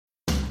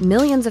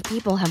Millions of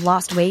people have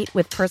lost weight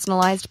with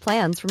personalized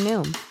plans from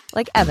Noom.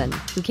 Like Evan,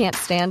 who can't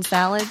stand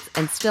salads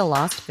and still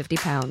lost 50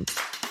 pounds.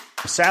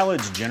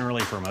 Salads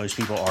generally for most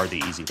people are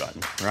the easy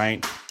button,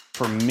 right?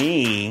 For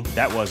me,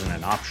 that wasn't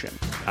an option.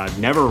 I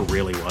never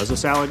really was a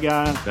salad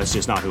guy. That's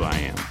just not who I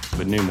am.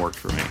 But Noom worked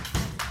for me.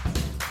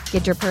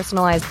 Get your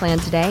personalized plan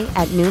today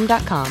at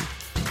Noom.com.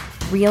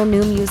 Real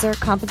Noom user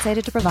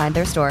compensated to provide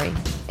their story.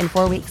 In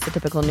 4 weeks, the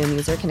typical Noom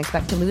user can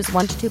expect to lose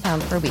 1 to 2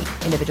 pounds per week.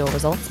 Individual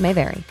results may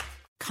vary.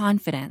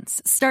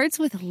 Confidence starts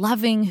with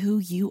loving who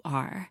you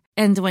are.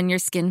 And when your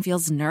skin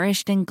feels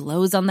nourished and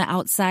glows on the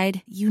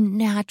outside, you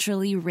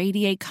naturally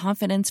radiate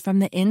confidence from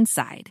the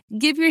inside.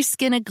 Give your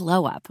skin a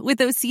glow up with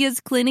Osea's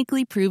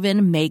clinically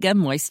proven Mega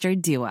Moisture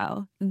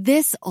Duo.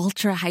 This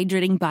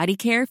ultra-hydrating body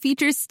care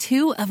features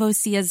 2 of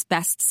Osea's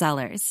best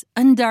sellers,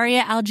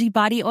 Undaria Algae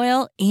Body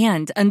Oil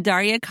and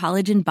Undaria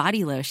Collagen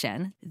Body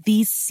Lotion.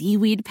 These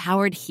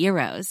seaweed-powered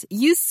heroes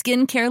use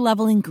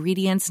skincare-level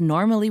ingredients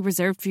normally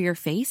reserved for your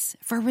face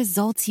for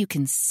results you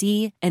can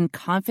see and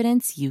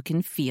confidence you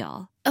can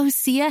feel.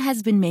 Osea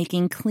has been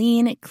making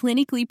clean,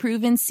 clinically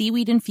proven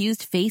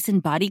seaweed-infused face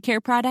and body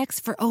care products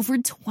for over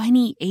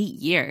 28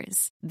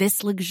 years.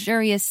 This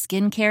luxurious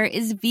skincare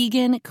is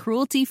vegan,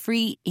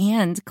 cruelty-free,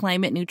 and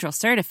climate-neutral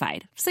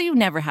certified, so you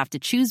never have to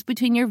choose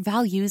between your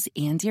values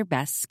and your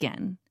best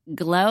skin.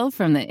 Glow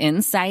from the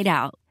inside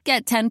out.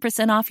 Get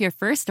 10% off your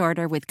first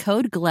order with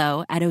code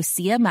GLOW at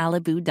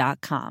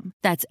OseaMalibu.com.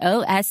 That's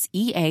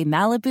OSEA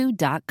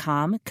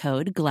Malibu.com,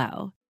 code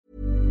GLOW.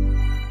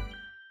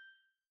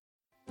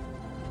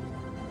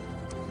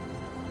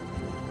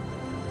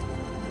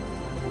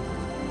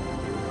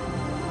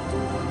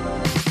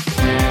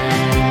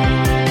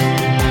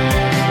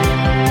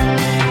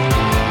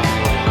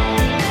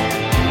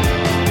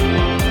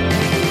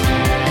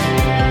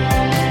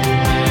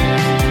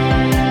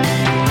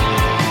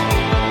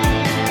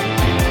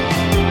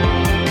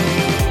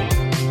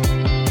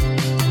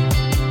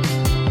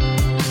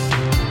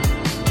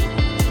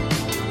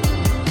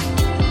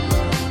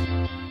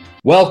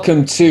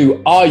 Welcome to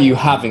Are You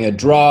Having a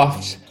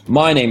Draft?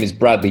 My name is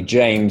Bradley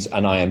James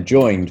and I am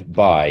joined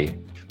by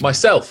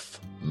myself,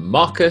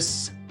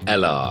 Marcus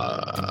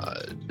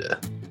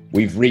Ellard.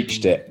 We've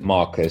reached it,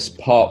 Marcus,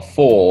 part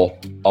 4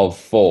 of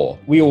 4.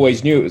 We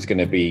always knew it was going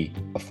to be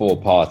a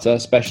 4-parter,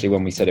 especially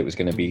when we said it was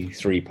going to be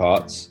 3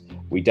 parts.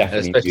 We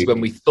definitely especially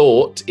when we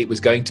thought it was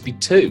going to be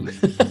 2.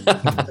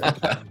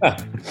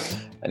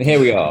 And here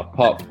we are,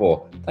 part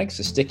 4. Thanks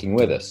for sticking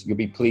with us. You'll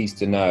be pleased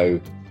to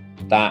know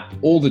that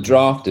all the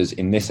drafters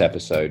in this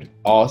episode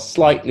are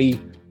slightly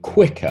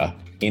quicker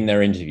in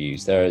their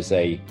interviews. There is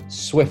a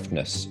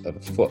swiftness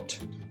of foot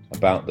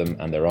about them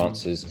and their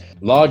answers,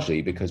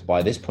 largely because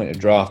by this point of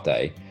draft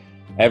day,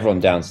 everyone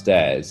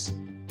downstairs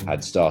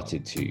had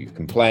started to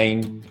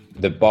complain.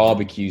 The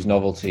barbecue's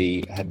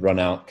novelty had run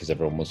out because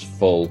everyone was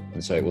full,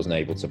 and so it wasn't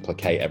able to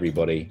placate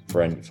everybody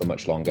for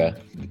much longer.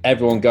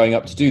 Everyone going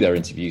up to do their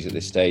interviews at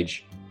this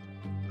stage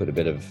put a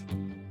bit of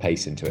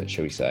pace into it,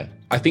 shall we say.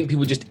 I think people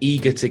were just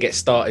eager to get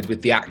started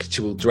with the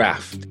actual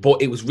draft,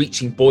 but it was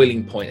reaching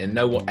boiling point and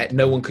no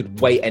one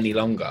could wait any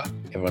longer.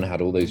 Everyone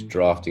had all those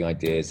drafting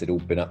ideas. They'd all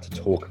been up to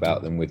talk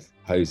about them with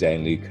Jose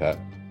and Luca.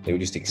 They were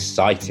just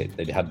excited.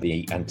 They'd had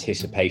the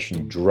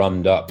anticipation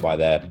drummed up by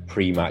their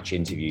pre-match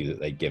interview that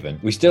they'd given.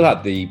 We still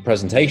had the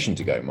presentation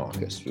to go,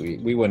 Marcus.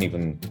 We weren't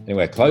even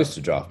anywhere close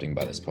to drafting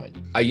by this point.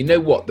 You know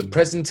what? The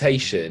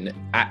presentation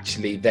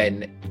actually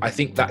then, I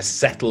think that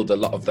settled a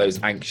lot of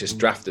those anxious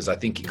drafters. I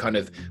think it kind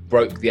of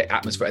broke the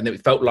atmosphere, and then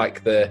it felt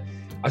like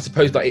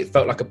it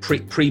felt like a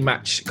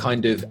pre-match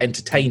kind of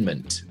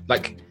entertainment,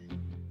 like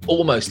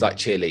almost like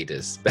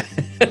cheerleaders.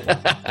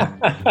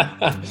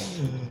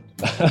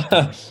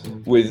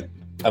 With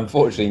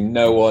unfortunately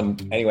no one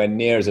anywhere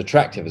near as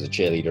attractive as a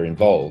cheerleader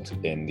involved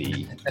in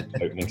the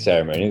opening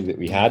ceremony that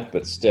we had,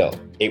 but still,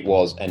 it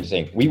was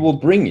entertaining. We will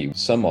bring you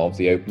some of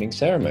the opening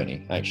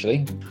ceremony,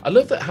 actually. I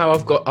love that how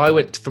I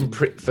went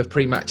for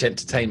pre-match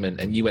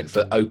entertainment and you went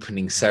for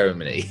opening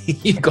ceremony.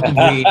 You've gone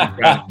really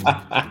grand.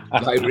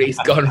 Like,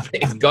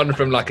 it's gone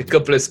from like a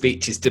couple of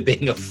speeches to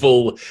being a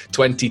full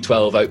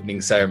 2012 opening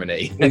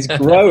ceremony. It's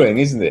growing,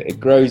 isn't it? It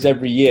grows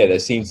every year. There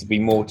seems to be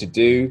more to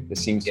do. There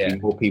seems to be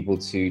more people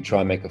to try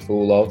and make a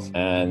fool of,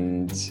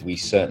 and we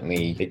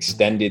certainly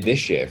extended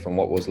this year from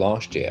what was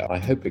last year. I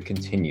hope it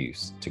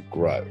continues to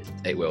grow.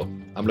 It will.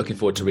 I'm looking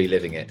forward to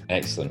reliving it.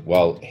 Excellent.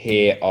 Well,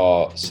 here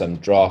are some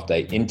draft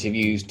day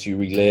interviews to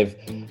relive,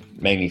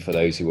 mainly for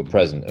those who were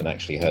present and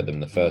actually heard them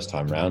the first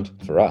time round.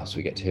 For us,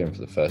 we get to hear them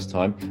for the first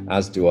time,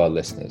 as do our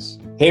listeners.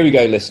 Here we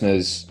go,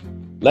 listeners.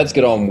 Let's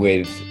get on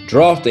with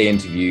draft day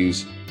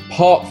interviews,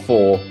 part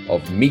 4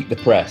 of Meet the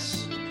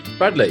Press.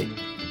 Bradley,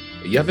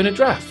 are you having a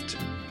draft?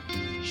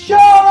 Shut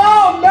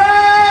up,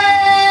 man!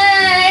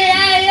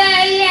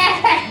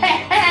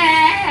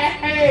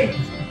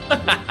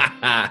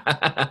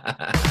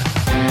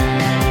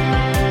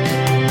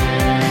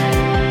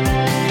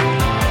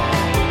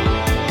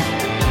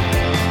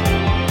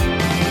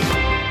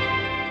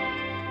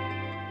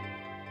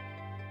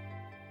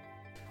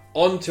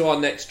 On to our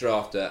next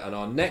drafter, and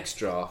our next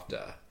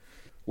drafter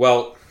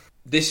Well,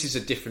 this is a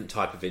different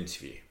type of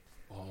interview.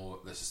 Oh,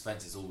 the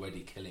suspense is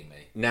already killing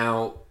me.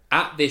 Now,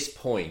 at this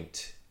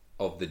point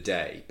of the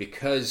day,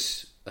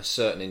 because a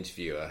certain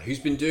interviewer, who's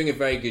been doing a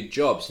very good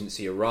job since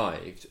he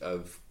arrived,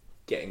 of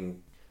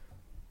getting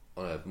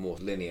on a more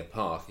linear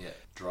path. Yeah,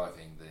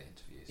 driving the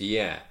interviews.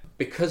 Yeah.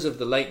 Because of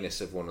the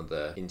lateness of one of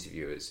the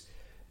interviewers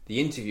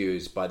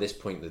by this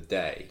point of the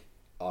day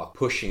are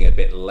pushing a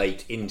bit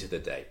late into the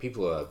day.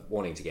 People are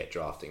wanting to get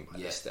drafting by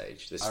this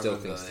stage. There's still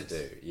things to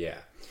do. Yeah.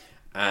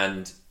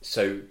 And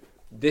so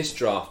this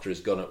drafter has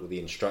gone up with the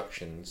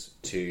instructions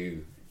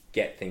to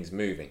get things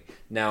moving.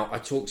 Now, I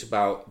talked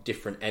about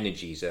different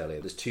energies earlier.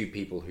 There's two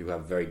people who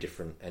have very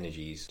different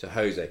energies to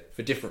Jose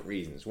for different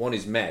reasons. One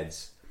is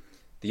Meds,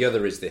 the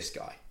other is this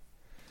guy.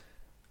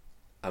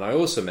 And I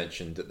also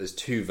mentioned that there's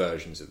two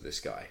versions of this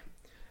guy.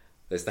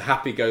 There's the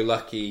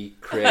happy-go-lucky,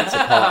 creates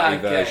a party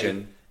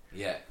version.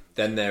 Yeah.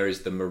 Then there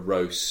is the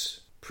morose,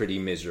 pretty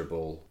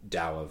miserable,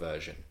 dour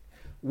version.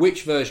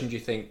 Which version do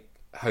you think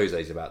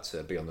Jose's about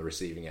to be on the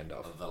receiving end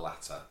of? The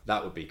latter.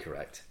 That would be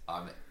correct.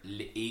 I'm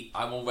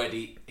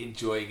already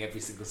enjoying every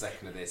single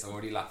second of this. I'm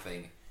already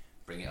laughing.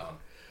 Bring it on.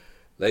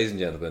 Ladies and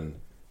gentlemen,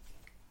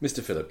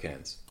 Mr. Philip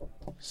Cairns.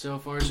 So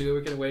far, so good.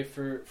 We're going to wait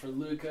for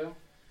Luca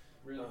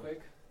real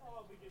quick.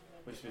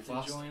 We have to be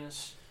fast. Join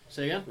us.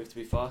 Say again? We have to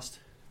be fast.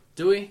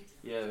 Do we?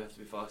 Yeah, we have to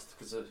be fast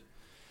because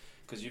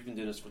you've been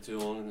doing this for too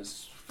long, and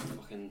it's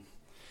fucking.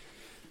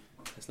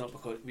 It's not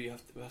because we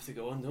have to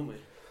go on, don't we?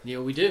 Yeah,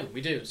 we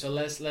do. So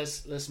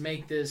let's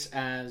make this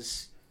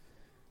as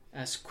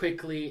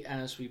quickly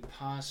as we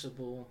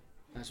possibly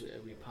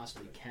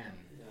can.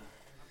 Yeah.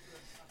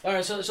 All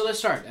right, so let's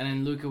start, and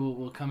then Luca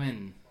will come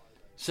in.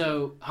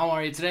 So, how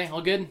are you today?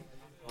 All good?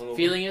 Hungover.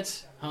 Feeling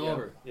it?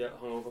 Hungover? Yeah,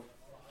 hungover.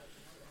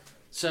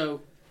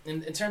 So,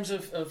 in terms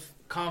of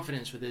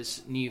confidence with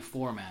this new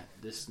format,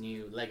 this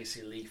new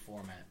Legacy League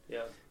format,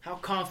 how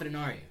confident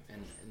are you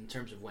in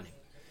terms of winning?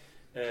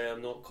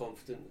 I'm not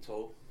confident at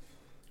all.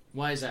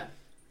 Why is that?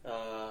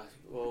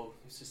 Well,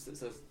 it's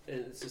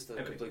just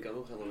a complete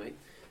gunnel, hello mate.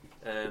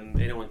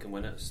 Anyone can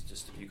win it. It's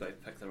just if you guys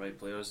pick the right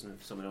players, and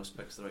if someone else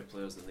picks the right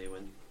players, then they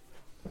win.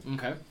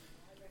 Okay.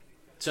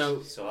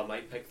 So I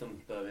might pick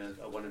them, but I mean,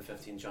 a 1 in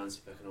 15 chance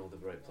of picking all the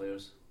right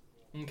players.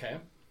 Okay.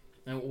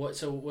 And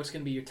what's going to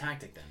be your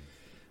tactic then?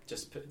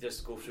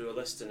 Just go through a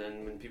list, and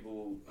then when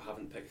people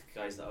haven't picked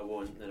guys that I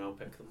want, then I'll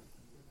pick them.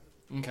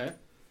 Okay.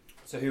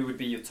 So who would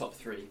be your top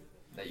three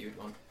that you would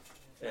want?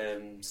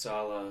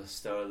 Salah,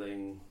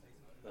 Sterling,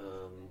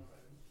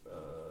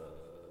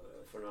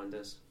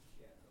 Fernandes.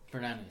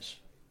 Fernandes.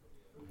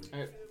 Mm-hmm.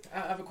 Right, I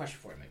have a question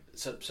for you, mate.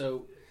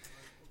 So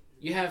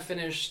you have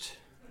finished,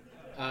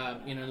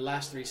 the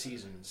last 3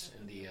 seasons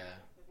in the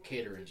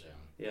catering zone.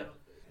 Yeah.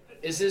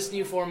 Is this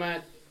new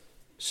format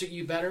suit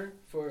you better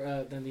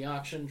than the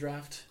auction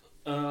draft?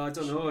 I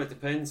don't know. It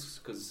depends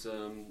because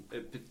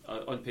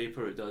on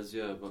paper it does,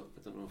 yeah, but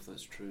I don't know if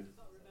that's true.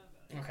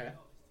 Okay.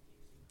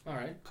 All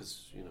right.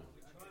 Because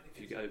if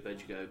you get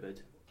outbid, you get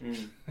outbid.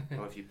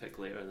 Or if you pick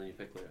later, then you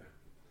pick later.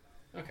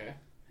 Okay.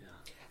 Yeah.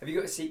 Have you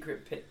got a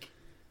secret pick?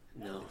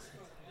 No.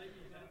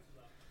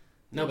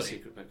 No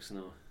secret picks.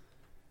 No.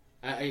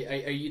 Are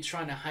you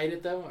trying to hide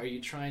it though? Are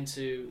you trying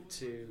to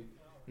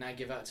not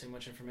give out too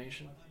much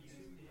information?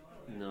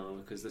 No,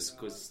 because this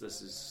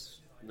is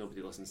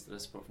nobody listens to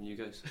this apart from you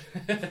guys.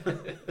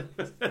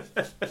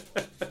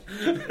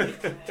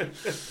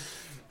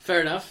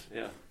 Fair enough.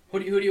 Yeah. Who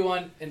do you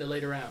want in the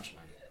later rounds,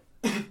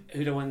 man?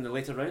 Who do I want in the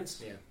later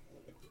rounds? Yeah.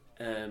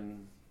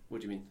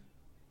 What do you mean?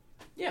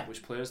 Yeah.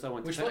 Which players do I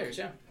want? Which to pick? players?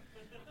 Yeah.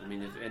 I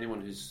mean, if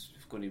anyone who's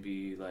going to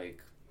be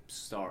like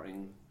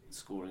starting,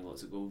 scoring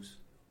lots of goals,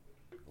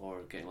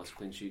 or getting lots of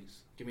clean sheets.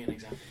 Give me an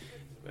example.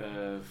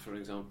 For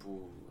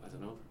example, I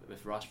don't know,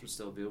 if Rashford's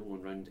still available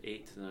in round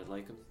 8, then I'd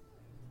like him.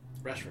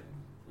 Rashford.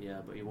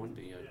 Yeah, but he won't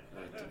be.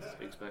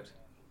 I expect.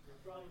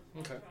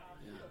 Okay.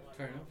 Yeah.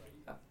 Fair enough.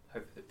 I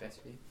hope for the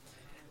best for you.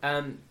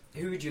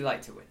 Who would you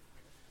like to win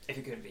if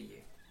it couldn't be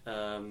you?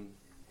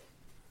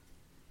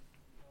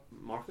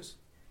 Marcus.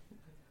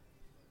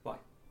 Why?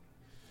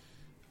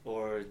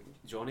 Or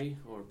Johnny,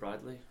 or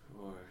Bradley,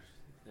 or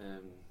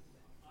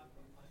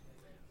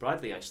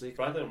Bradley actually.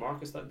 Bradley or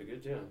Marcus, that'd be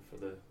good, yeah,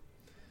 because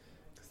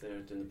they're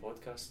doing the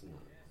podcast and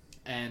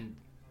that. And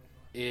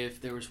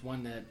if there was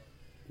one that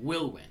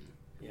will win,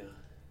 yeah,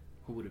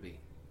 who would it be?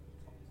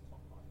 Oh,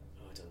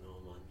 I don't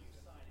know, man.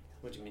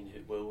 What do you mean,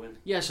 who will win?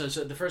 Yeah, so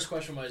the first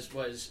question was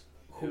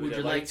who would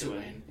you like to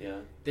win? Yeah.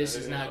 This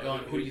is not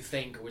going, who do you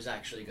think was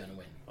actually going to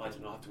win? I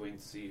don't know, I have to wait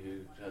to see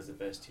who has the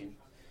best team.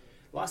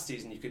 Last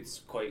season you could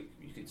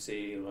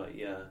say like,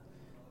 yeah,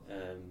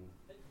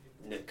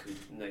 Nick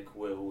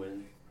will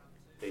win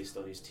based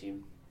on his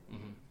team.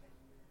 Mm-hmm.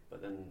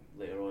 But then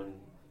later on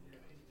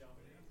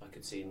I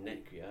could say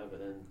Nick, yeah, but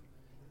then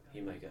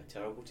he might get a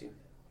terrible team.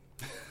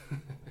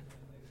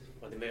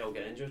 Or they might all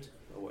get injured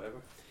or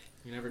whatever.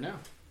 You never know.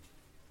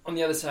 On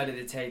the other side of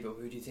the table,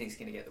 who do you think is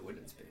going to get the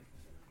wooden spoon?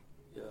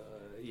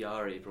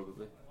 Yari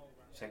probably.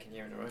 Second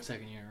year in a row.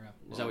 Second year in a row.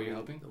 Is that what you're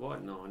hoping?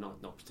 What? No,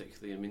 not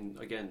particularly. I mean,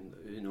 again,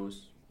 who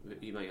knows?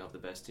 he might have the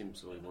best team,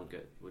 so he won't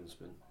get wooden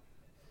spoon.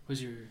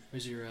 Who's your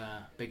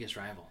biggest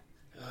rival?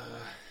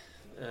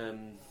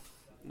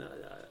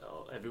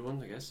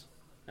 Everyone, I guess.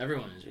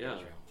 Everyone is your Yeah.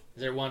 biggest rival.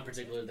 Is there one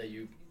particular that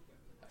you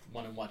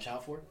want to watch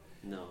out for?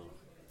 No.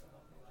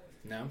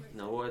 No?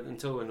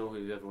 Until I know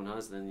who everyone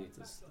has, then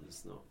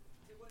there's no.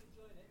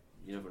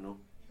 You never know.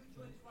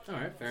 All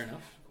right, fair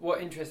enough.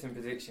 What interesting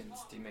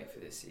predictions do you make for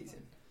this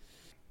season?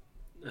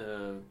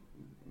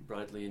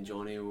 Bradley and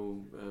Johnny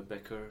will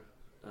bicker.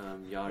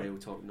 Yari will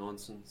talk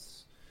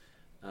nonsense.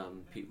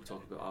 Pete will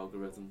talk about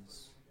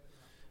algorithms.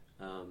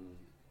 I'll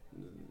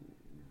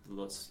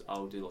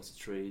do lots of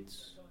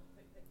trades.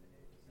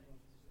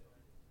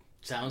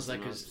 Sounds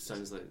like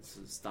sounds like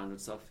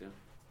standard stuff. Yeah.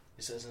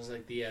 It sounds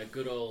like the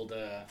good old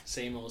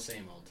same old.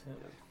 Yeah.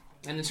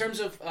 And in terms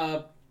of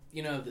the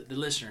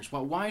listeners,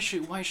 why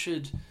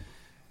should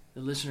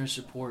the listeners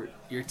support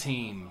your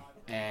team,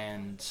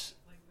 and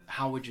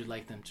how would you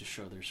like them to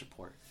show their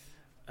support?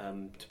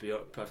 To be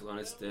perfectly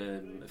honest,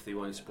 if they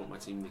want to support my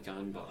team, they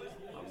can. But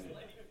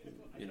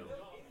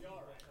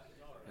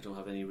I don't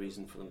have any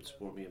reason for them to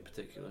support me in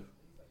particular.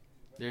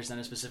 There's not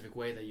a specific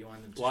way that you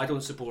want them to. Well, I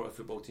don't support a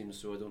football team,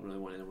 so I don't really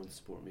want anyone to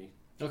support me.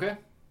 Okay,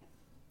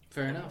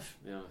 fair enough.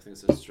 Yeah, I think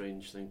it's a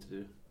strange thing to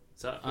do.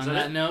 On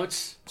that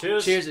note,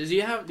 cheers. Do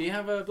you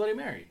have a Bloody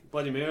Mary?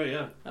 Bloody Mary,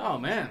 yeah. Oh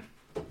man,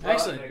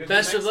 excellent.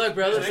 Best of luck,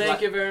 brother.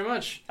 Thank you very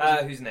much.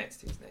 Who's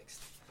next?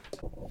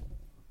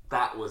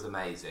 That was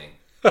amazing.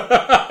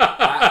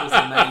 That was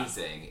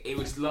amazing. It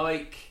was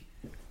like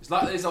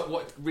those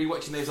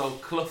rewatching those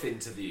old Clough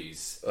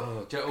interviews.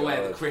 Oh, Do you know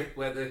where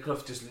the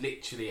Clough just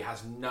literally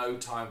has no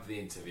time for the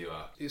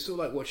interviewer. It's sort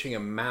of like watching a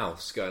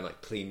mouse go and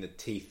like clean the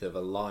teeth of a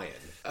lion.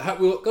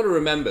 We've got to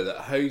remember that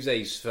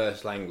Jose's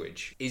first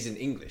language isn't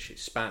English;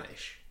 it's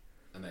Spanish.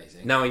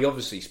 Amazing. Now he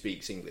obviously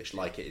speaks English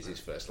like it is his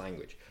first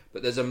language,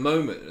 but there's a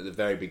moment at the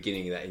very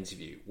beginning of that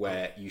interview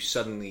where you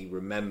suddenly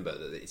remember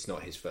that it's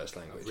not his first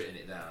language. I've written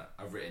it down.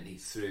 He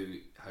threw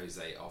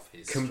Jose off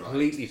his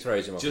completely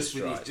stride. Throws him off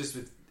his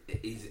stride.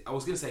 I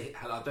was going to say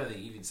hello. I don't think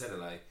he even said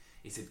hello.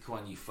 He said, "Come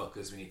on, you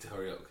fuckers, we need to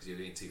hurry up because you're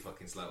doing too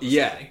fucking slow."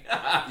 Yeah,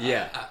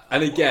 yeah.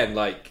 And again,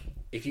 like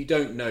if you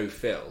don't know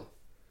Phil,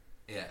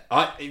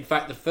 in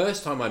fact, the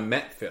first time I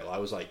met Phil, I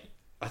was like,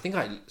 I think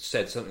I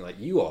said something like,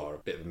 "You are a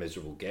bit of a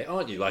miserable git,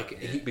 aren't you?"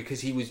 Like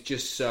because he was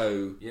just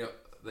so. Yeah.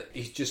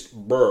 He's just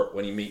burnt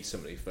when he meets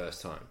somebody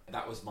first time.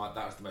 That was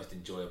the most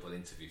enjoyable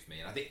interview for me,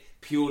 and I think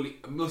purely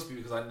it must be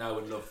because I know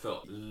and love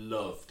Phil.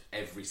 Loved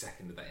every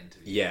second of that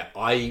interview. Yeah,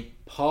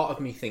 part of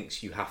me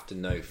thinks you have to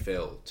know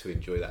Phil to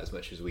enjoy that as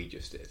much as we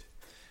just did,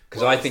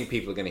 because I think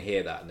people are going to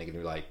hear that and they're going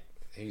to be like,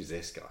 "Who's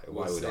this guy?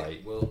 What's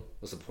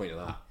the point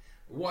of that?"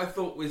 What I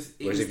thought was,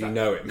 whereas if you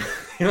know him,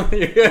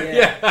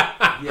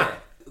 yeah.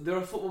 There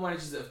are football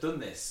managers that have done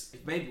this.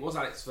 Maybe it was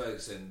Alex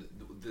Ferguson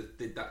that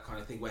did that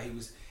kind of thing where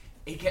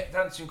he kept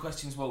answering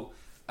questions. Well,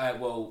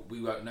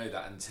 we won't know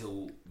that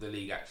until the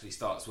league actually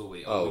starts, will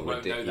we? Or we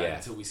won't know that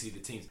until we see the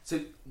teams.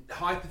 So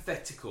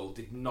hypothetical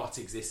did not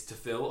exist to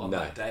Phil on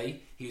that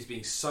day. He was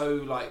being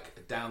so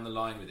down the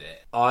line with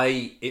it.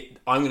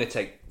 I'm going to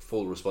take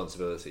full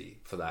responsibility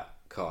for that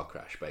car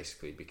crash,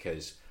 basically,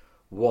 because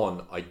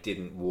one, I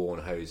didn't warn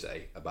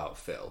Jose about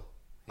Phil.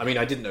 I mean,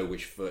 I didn't know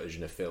which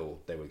version of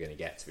Phil they were going to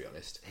get, to be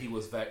honest.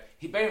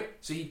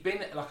 He'd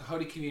been at a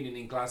Holy Communion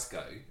in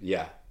Glasgow.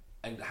 Yeah.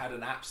 And had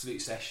an absolute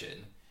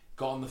session.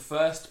 Got on the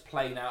first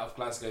plane out of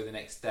Glasgow the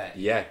next day.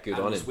 Yeah, good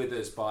on him. Was with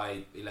us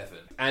by 11.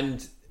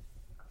 And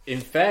in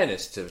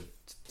fairness to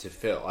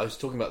Phil, I was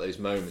talking about those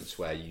moments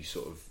where you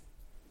sort of...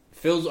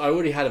 I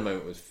already had a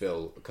moment with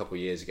Phil a couple of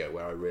years ago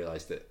where I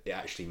realised that it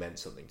actually meant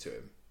something to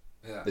him.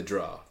 Yeah. The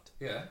draft.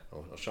 Yeah.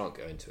 I shan't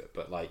go into it,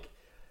 but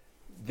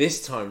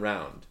this time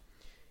round,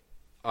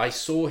 I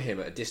saw him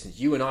at a distance.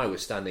 You and I were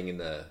standing in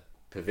the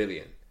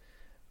pavilion.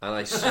 And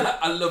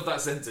I love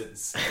that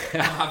sentence.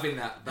 I'm having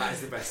that. That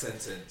is the best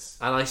sentence.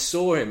 And I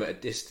saw him at a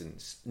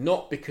distance,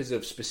 not because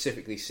of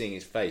specifically seeing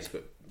his face,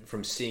 but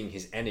from seeing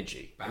his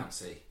energy.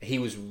 Bouncy. He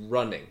was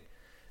running.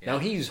 Yeah. Now,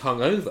 he was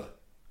hungover.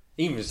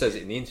 He even says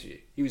it in the interview.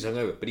 He was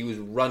hungover, but he was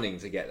running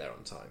to get there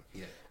on time.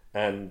 Yeah.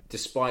 And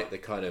despite the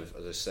kind of,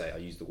 as I say, I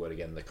use the word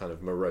again, the kind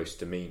of morose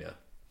demeanour,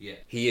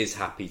 he is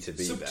happy to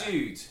be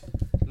subdued.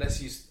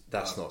 Let's use...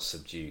 That's not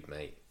subdued,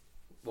 mate.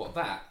 What,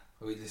 that?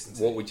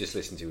 What we just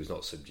listened to was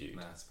not subdued.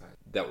 No,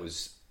 that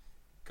was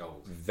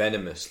gold.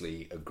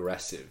 Venomously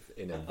aggressive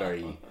in a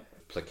very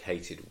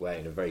placated way,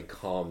 in a very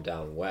calm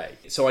down way.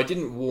 So I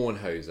didn't warn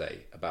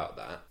Jose about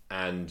that,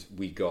 and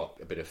we got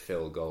a bit of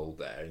Phil gold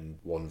there in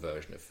one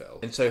version of Phil.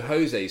 And so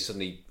Jose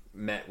suddenly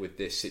met with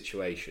this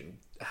situation,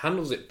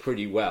 handles it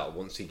pretty well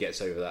once he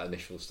gets over that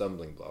initial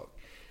stumbling block.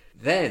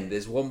 Then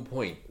there's one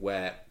point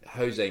where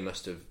Jose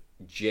must have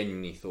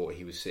genuinely thought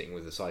he was sitting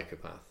with a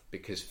psychopath,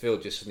 because Phil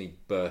just suddenly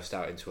burst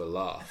out into a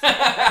laugh.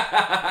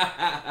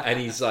 And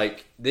he's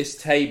like, this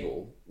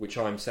table, which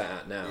I'm sat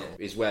at now,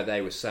 is where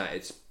they were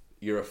sat.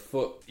 You're a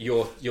foot,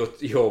 you're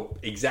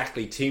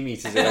exactly 2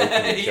 meters away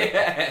from each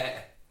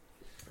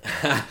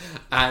other.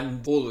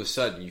 And all of a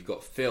sudden you've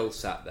got Phil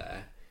sat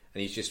there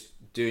and he's just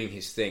doing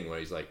his thing where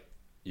he's like,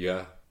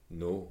 yeah,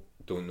 no,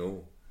 don't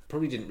know.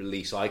 Probably didn't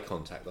release eye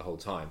contact the whole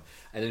time.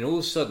 And then all of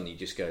a sudden he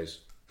just goes...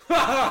 What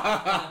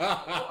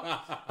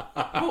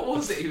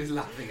was it he was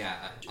laughing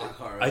at? I can't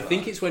remember. I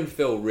think it's when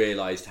Phil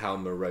realised how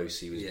morose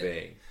he was Yeah.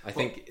 being. I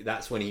think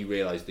that's when he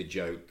realised the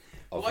joke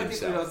of Well, I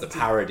think we himself, the realised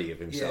parody of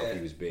himself Yeah.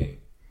 he was being.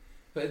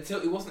 But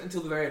it wasn't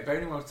until the very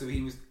moment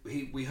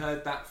we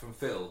heard that from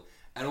Phil,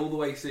 and all the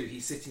way through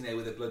he's sitting there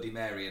with a Bloody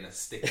Mary and a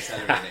stick of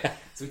celery in it.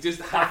 So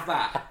just have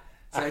that.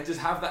 So just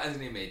have that as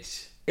an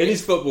image. In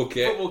his football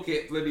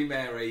kit. Bloody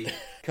Mary.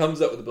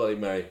 Comes up with the Bloody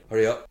Mary.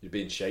 Hurry up, you're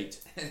being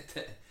shaped.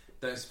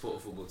 Don't support a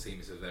football team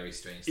is a very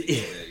strange thing to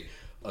do.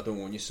 I don't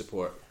want your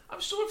support. I'm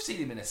sure I've seen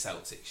him in a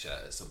Celtic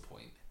shirt at some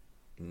point.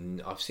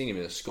 I've seen him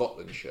in a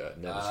Scotland shirt,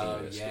 never seen him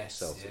in a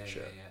Celtic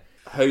shirt.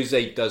 Yeah.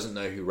 Jose doesn't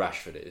know who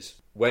Rashford is.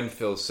 When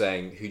Phil's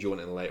saying, who do you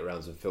want in the later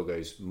rounds, and Phil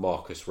goes,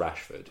 Marcus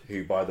Rashford,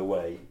 who, by the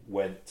way,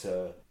 went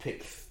to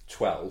pick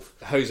 12.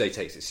 Jose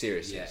takes it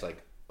seriously. Yeah. It's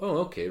like, oh,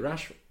 okay,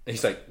 Rashford. And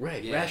he's like,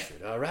 right, Yeah.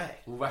 Rashford, all right.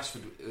 Well,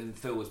 Rashford and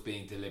Phil was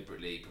being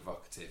deliberately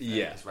provocative.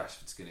 Yeah. Because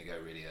Rashford's going to go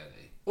really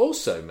early.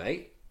 Also,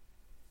 mate,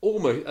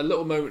 almost a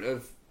little moment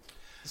of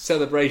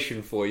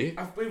celebration for you.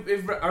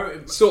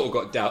 Sort of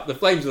got doused. The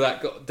flames of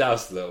that got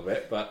doused a little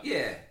bit, but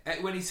Yeah,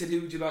 when he said,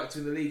 who would you like to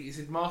win the league? He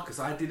said, Marcus.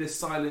 I did a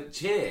silent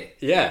cheer.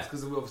 yeah.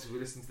 Because we obviously were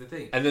listening to the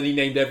thing. And then he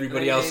named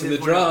everybody And then else he in the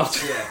named everyone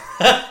draft. else,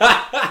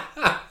 yeah.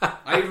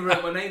 I even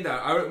wrote my name down.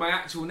 I wrote my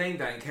actual name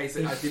down in case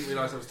I didn't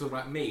realise I was talking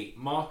about me.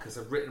 Marcus.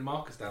 I've written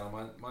Marcus down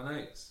on my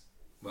notes.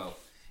 Well,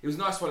 it was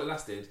nice while it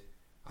lasted.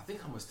 I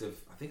think I must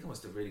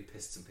have really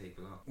pissed some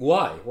people off.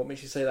 Why? What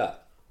makes you say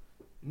that?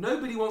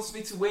 Nobody wants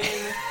me to win.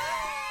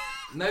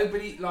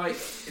 Nobody,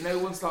 no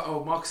one's like,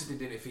 oh, Marcus has been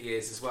doing it for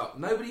years as well.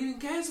 Nobody even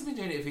cares I've been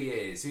doing it for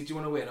years. Who do you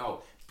want to win?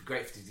 Oh, it'd be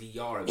great to do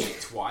Yara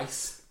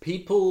twice.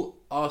 People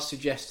are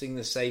suggesting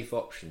the safe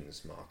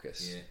options,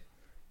 Marcus. Yeah.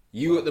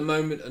 You at the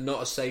moment are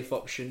not a safe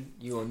option.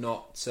 You are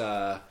not.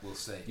 We'll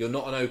see. You're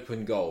not an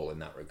open goal in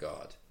that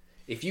regard.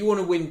 If you want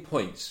to win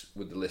points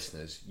with the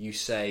listeners, you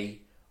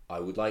say, I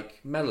would like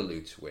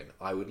Melaloo to win.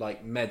 I would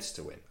like Meds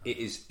to win. It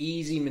is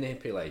easy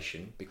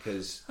manipulation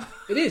because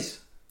it is.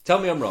 Tell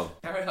me I'm wrong.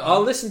 Carry on.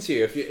 I'll listen to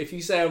you. If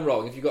you say I'm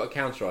wrong, if you've got a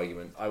counter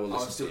argument, I will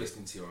listen I'm still to you.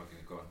 listening to your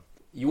argument. Go on.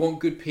 You want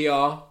good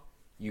PR?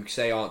 You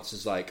say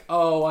answers like,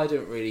 "Oh, I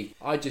don't really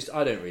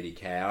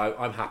care.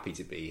 I'm happy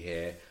to be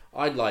here.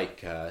 I'd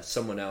like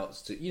someone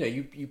else to."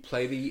 You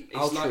play the It's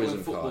like when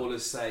altruism card.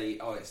 footballers say,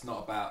 "Oh, it's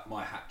not about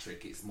my hat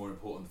trick. It's more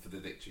important for the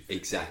victory." For the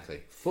Exactly.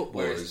 team."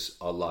 Footballers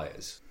are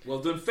liars. Well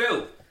done,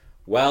 Phil.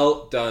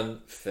 Well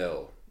done,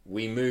 Phil.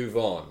 We move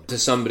on to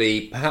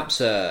somebody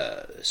perhaps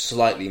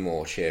slightly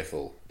more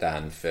cheerful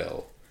than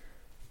Phil.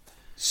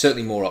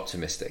 Certainly more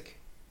optimistic.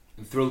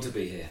 I'm thrilled to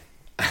be here.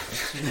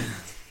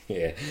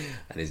 Yeah,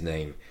 and his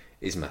name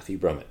is Matthew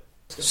Brummett.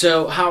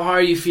 So, how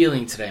are you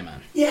feeling today,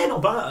 man? Yeah,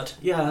 not bad.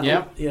 Yeah,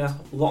 Yeah? yeah,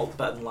 a lot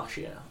better than last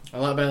year. A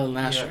lot better than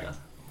last Yeah. year.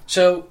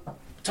 So,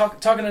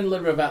 talking a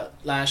little bit about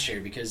last year,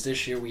 because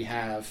this year we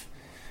have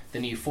the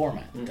new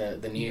format,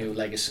 the new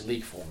Legacy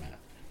League format.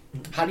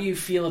 How do you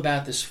feel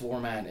about this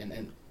format,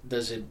 and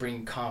does it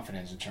bring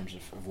confidence in terms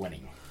of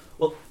winning?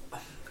 Well,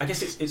 I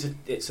guess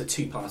it's a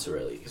two-parter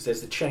really, because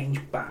there's the change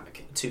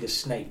back to the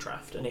snake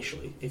draft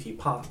initially, if you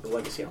park the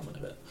legacy element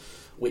of it,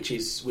 which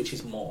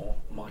is more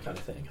my kind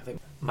of thing. I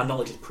think my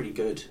knowledge is pretty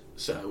good.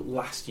 So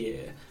last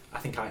year, I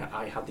think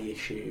I had the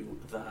issue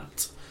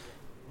that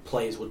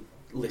players would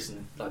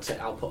listen. I'd say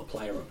I'll put a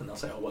player up, and they'll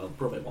say, "Oh well,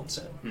 Brummett wants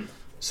him,"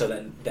 so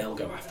then they'll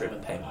go after him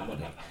and pay more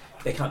money.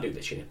 They can't do it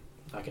this year.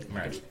 I can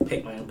just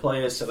pick my own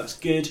players, so that's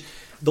good.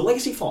 The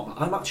legacy format,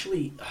 I'm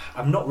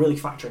not really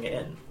factoring it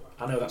in.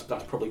 I know that's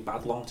probably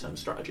bad long-term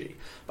strategy,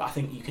 but I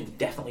think you can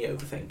definitely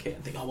overthink it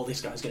and think, oh well, this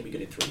guy's going to be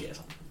good in 3 years.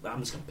 I'm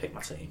just going to pick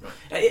my team.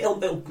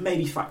 It'll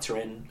maybe factor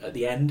in at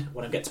the end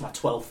when I get to my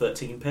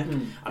 12-13 pick.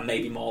 I'm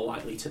maybe more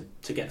likely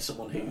to get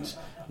someone who's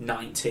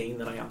 19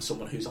 than I am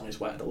someone who's on his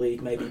way to the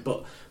league, maybe.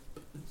 But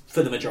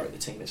for the majority of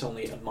the team, it's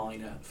only a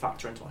minor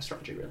factor into my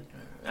strategy, really.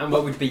 And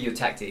what would be your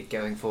tactic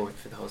going forward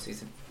for the whole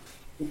season?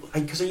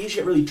 Because I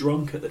usually get really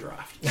drunk at the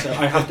draft, so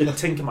I have to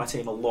tinker my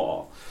team a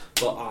lot.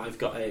 But I've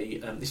got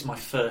this is my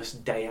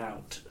first day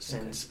out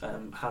since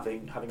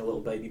having a little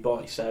baby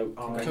boy. So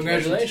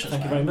Congratulations!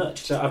 Thank you very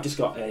much. So I've just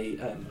got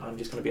I'm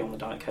just going to be on the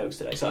Diet Cokes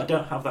today, so I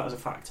don't have that as a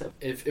factor.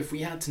 If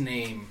we had to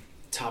name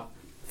top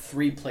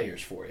 3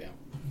 players for you,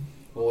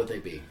 what would they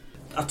be?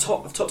 I've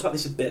talked about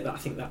this a bit, but I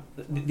think that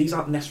these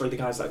aren't necessarily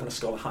the guys that are going to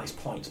score the highest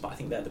points, but I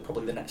think they're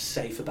probably the next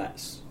safer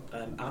bets.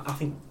 I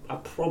think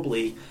I'd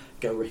probably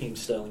go Raheem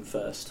Sterling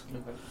first.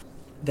 Okay.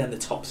 Then the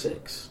top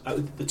 6.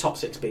 The top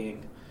 6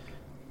 being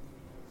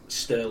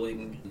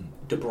Sterling,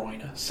 De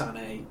Bruyne,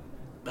 Sané,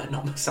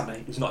 not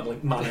Sané, who's not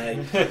like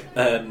Mane,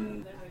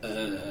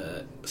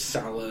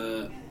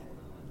 Salah,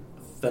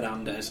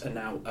 Fernandes, and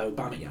now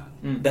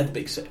Aubameyang. They're the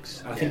big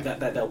 6. I think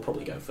that they'll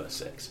probably go first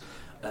 6.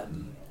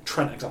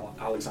 Trent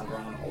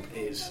Alexander-Arnold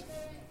is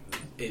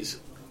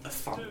a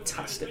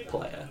fantastic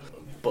player,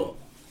 but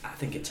I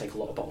think it'd take a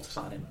lot of ball to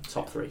sign him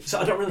top 3. So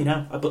I don't really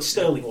know, but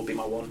Sterling will be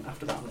my one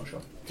after that. I'm not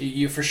sure.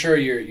 You for sure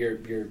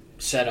you're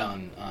set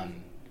on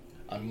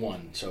on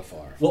one so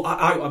far. Well,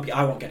 I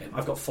won't get him.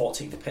 I've got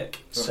 14th pick,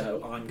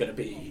 so I'm going to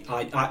be.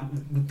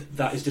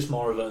 That is just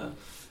more of a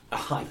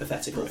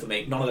hypothetical for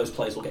me. None of those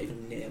players will get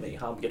even near me.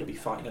 I'm going to be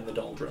fighting in the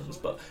doldrums.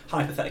 But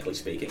hypothetically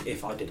speaking,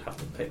 if I did have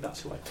them picked,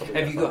 that's who I'd probably.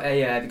 Have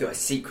you got a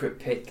secret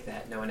pick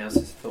that no one else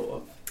has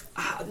thought of?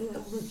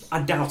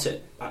 I doubt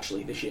it.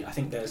 Actually, this year, I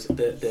think there's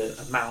the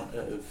amount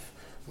of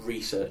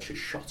research has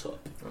shot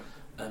up.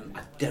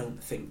 I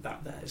don't think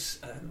that there's.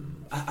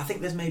 I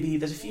think there's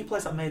a few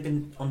players that may have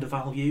been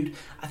undervalued.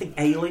 I think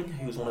Ayling,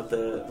 who's one of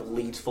the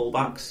Leeds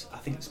fullbacks, I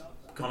think is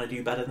going to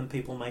do better than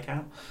people make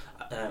out.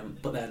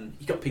 But then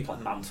you've got people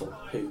like Mantle,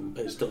 who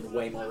has done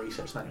way more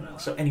research than anyone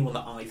else. So anyone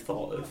that I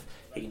thought of,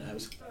 he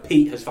knows.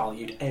 Pete has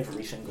valued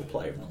every single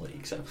player in the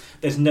league. So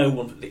there's no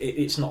one.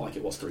 It's not like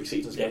it was 3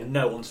 seasons ago.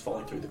 No one's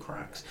falling through the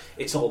cracks.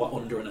 It's all about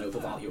under and over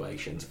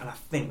valuations, and I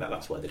think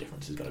that's where the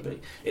difference is going to be.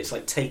 It's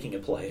like taking a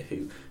player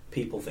who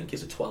people think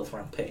is a 12th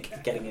round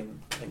pick, getting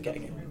him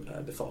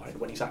beforehand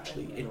when he's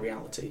actually in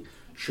reality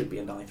should be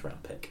a 9th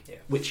round pick,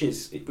 which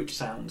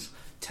sounds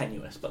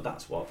tenuous, but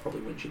that's what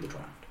probably wins you the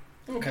draft.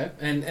 Okay,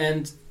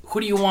 and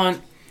who do you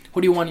want?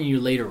 Who do you want in your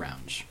later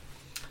rounds?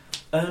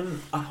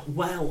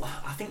 Well,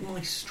 I think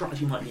my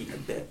strategy might be a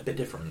bit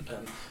different.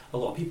 A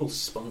lot of people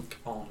spunk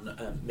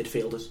on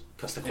midfielders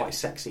because they're quite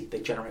sexy. They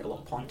generate a lot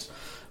of points.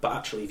 But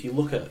actually, if you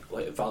look at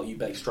like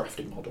value-based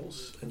drafting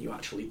models and you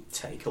actually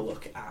take a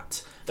look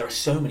at, there are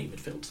so many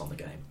midfielders on the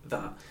game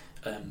that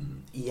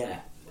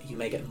you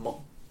may get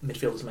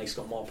midfielders may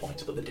score more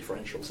points, but the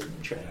differentials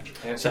doesn't change.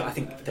 Yeah. So I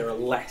think there are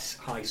less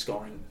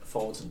high-scoring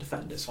forwards and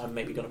defenders. So I'm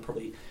maybe going to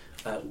probably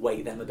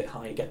weight them a bit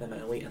higher, get them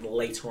early, and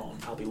later on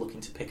I'll be looking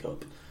to pick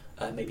up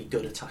maybe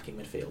good attacking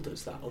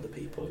midfielders that other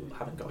people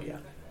haven't got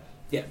yet.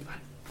 Yeah,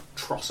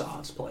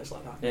 Trossards, players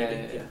like that. Yeah.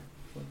 Okay.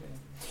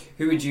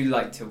 Who would you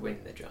like to win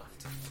the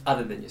draft,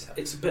 other than yourself?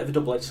 It's a bit of a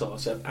double-edged sword.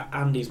 So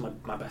Andy's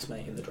my best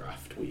mate in the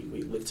draft. We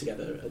lived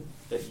together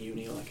at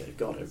uni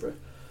over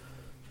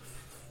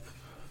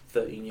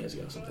 13 years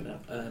ago or something now.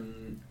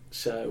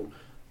 So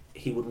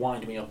he would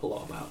wind me up a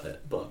lot about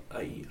it, but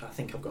I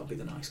think I've got to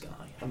be the nice guy.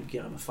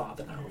 I'm a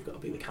father now. I've got to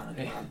be the kind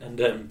man.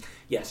 And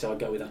so I'd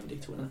go with Andy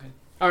to win. Okay.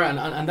 All right.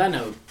 On that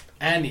note,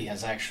 Andy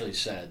has actually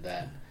said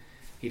that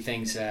he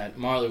thinks that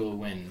Marley will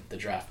win the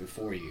draft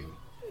before you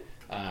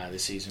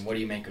this season. What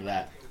do you make of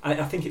that?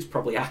 I think it's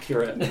probably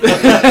accurate.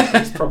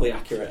 It's probably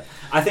accurate.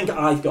 I think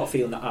I've got a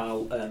feeling that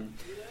I'll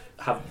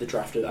have the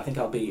drafted. I think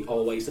I'll be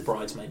always the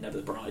bridesmaid, never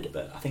the bride.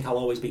 But I think I'll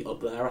always be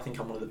up there. I think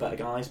I'm one of the better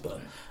guys,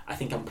 but I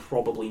think I'm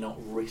probably not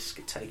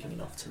risk taking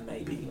enough to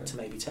maybe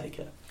take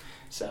it.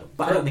 So,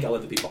 but I don't think I'll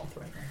ever be bottom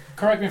 3.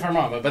 Correct me if I'm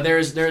wrong, but there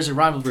is a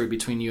rivalry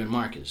between you and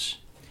Marcus,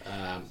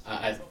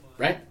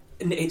 right?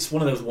 And it's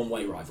one of those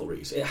one-way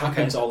rivalries. It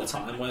happens all the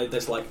time where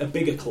there's like a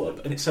bigger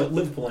club, and so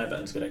Liverpool and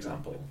Everton's a good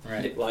example. Right.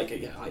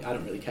 I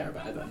don't really care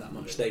about Everton that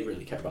much. They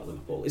really care about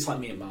Liverpool. It's like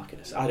me and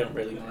Marcus. I don't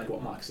really mind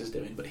what Marcus is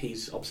doing, but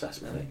he's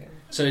obsessed with it.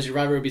 So is your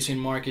rivalry between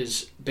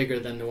Marcus bigger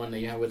than the one that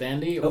you have with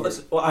Andy? Or?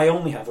 Well, I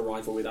only have a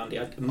rival with Andy.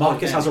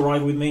 Marcus has a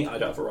rival with me. I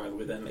don't have a rival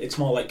with him. It's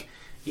more like,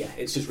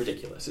 it's just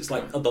ridiculous. It's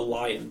like the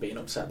lion being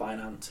upset by an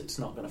ant. It's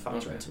not going to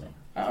factor into me.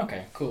 Oh,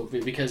 okay, cool.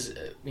 Because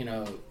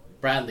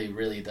Bradley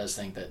really does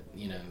think that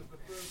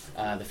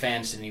the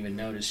fans didn't even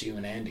notice you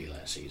and Andy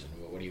last season.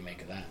 What do you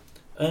make of that?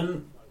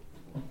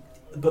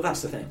 But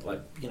that's the thing.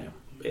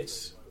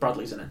 It's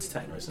Bradley's an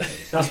entertainer, isn't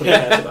he? That's what he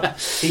cares about.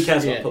 He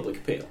cares about public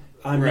appeal.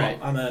 I'm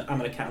not. I'm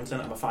an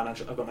accountant. I've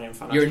got my own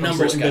financial You're a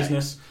numbers guy.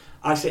 Business.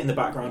 I sit in the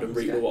background and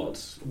reap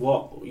rewards.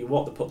 What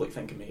the public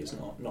think of me is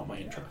not my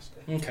interest.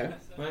 Okay.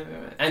 Right.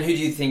 And who do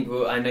you think?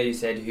 Well, I know you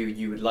said who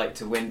you would like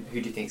to win.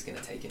 Who do you think is going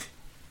to take it?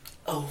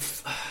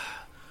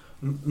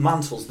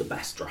 Mantle's the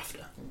best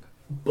drafter,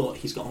 but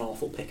he's got an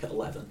awful pick at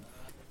 11.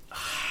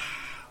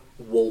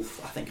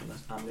 Wolf, I think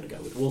I'm going to go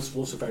with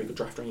Wolf's a very good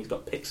drafter, and he's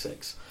got pick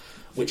 6,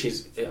 which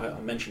is, I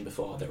mentioned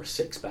before, there are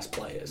 6 best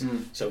players,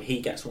 so he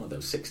gets one of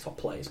those 6 top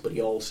players, but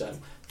he also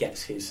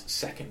gets his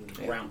second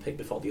round pick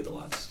before the other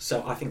lads.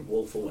 So I think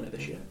Wolf will win it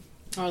this year.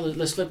 All right,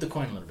 let's flip the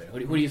coin a little bit.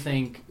 Who do you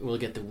think will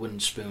get the wooden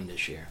spoon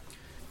this year?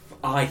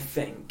 I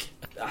think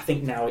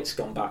now it's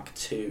gone back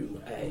to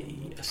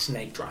a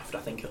snake draft. I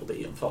think it'll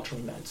be,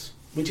 unfortunately, Meds,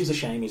 which is a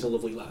shame. He's a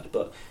lovely lad,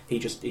 but he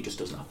just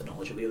doesn't have the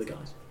knowledge of the other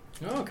guys.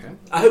 Oh, okay.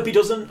 I hope he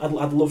doesn't.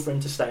 I'd love for him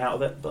to stay out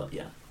of it, but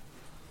yeah.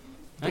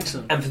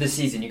 Excellent. And for the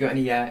season, you got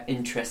any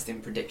interesting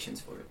predictions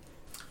for it?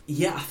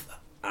 Yeah,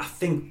 I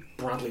think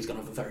Bradley's going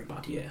to have a very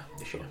bad year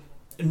this year.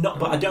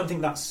 But I don't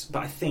think that's.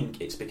 But I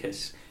think it's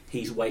because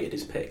he's weighted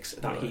his picks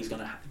that he's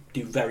going to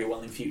do very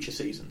well in future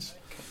seasons.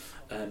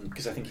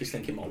 Because I think he's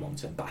thinking more long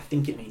term, but I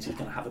think it means he's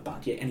going to have a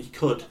bad year, and he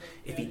could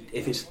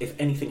if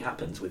anything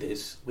happens with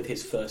his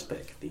first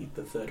pick,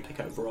 the third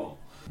pick overall.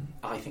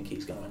 I think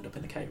he's going to end up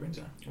in the catering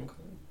zone. Okay.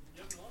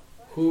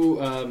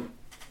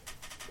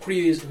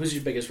 Who's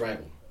your biggest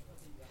rival?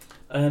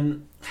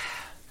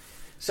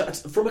 So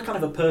it's, from a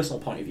kind of a personal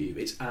point of view,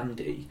 it's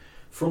Andy.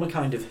 From a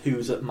kind of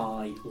who's at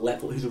my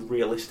level, who's a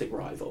realistic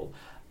rival,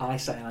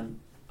 I'd say I'm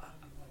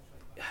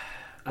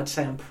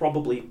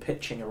probably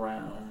pitching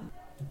around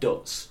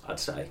Dutz. I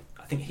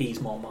think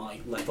he's more my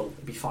level.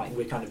 We'd be fighting.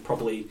 We're kind of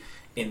probably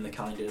in the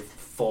kind of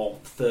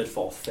third,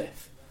 fourth,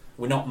 fifth.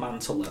 We're not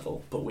Mantle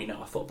level, but we know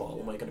our football,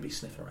 and we're going to be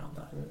sniffing around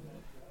there.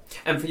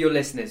 And for your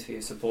listeners, for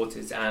your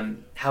supporters,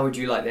 how would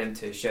you like them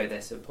to show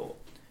their support?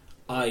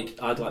 I'd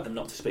like them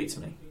not to speak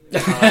to me.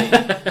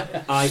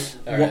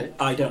 Right.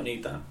 I don't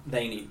need that.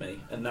 They need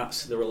me, and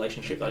that's the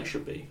relationship that it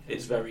should be.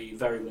 It's very,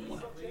 very one way.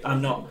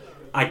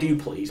 I do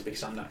please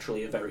because I'm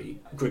naturally a very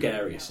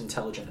gregarious,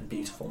 intelligent, and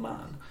beautiful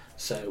man.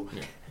 So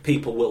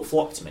people will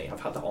flock to me.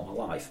 I've had that all my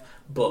life,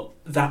 but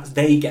that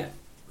they get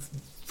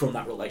from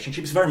that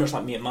relationship. It's very much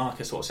like me and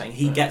Marcus sort of saying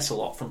he gets a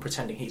lot from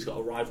pretending he's got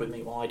a ride with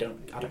me. Well, I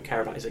don't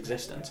care about his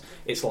existence.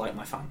 It's like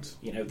my fans,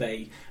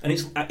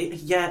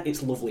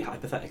 it's lovely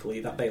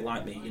hypothetically that they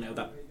like me,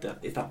 that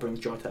if that brings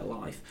joy to their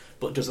life.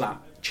 But does that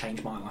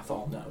change my life?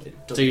 Oh no,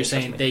 it doesn't. So you're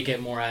saying they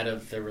get more out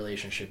of their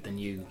relationship than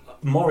you?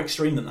 More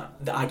extreme than that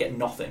I get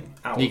nothing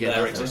out of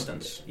their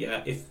existence.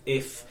 Yeah,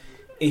 if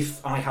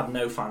I had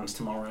no fans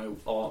tomorrow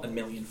or 1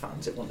 million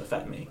fans, it wouldn't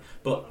affect me.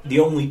 But the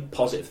only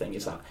positive thing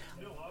is that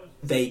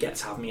they get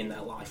to have me in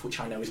their life,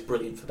 which I know is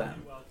brilliant for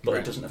them, but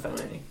it doesn't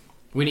affect me.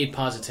 We need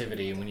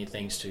positivity and we need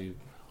things to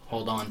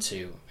hold on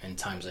to in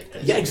times like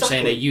this. Yeah, You're exactly.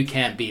 saying that you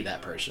can't be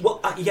that person.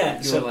 Well,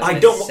 so like I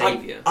their don't.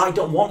 saviour. I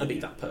don't want to be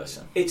that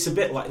person. It's a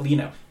bit like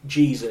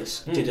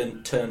Jesus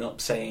didn't turn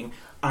up saying,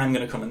 "I'm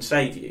going to come and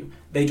save you."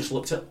 They just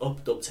looked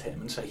up to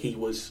him and say he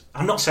was.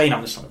 I'm not saying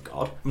I'm the Son of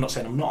God. I'm not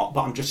saying I'm not,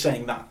 but I'm just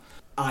saying that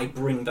I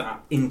bring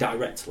that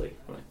indirectly,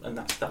 right? And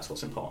that's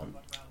what's important.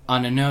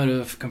 On a note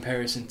of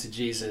comparison to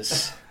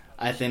Jesus,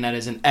 I think that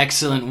is an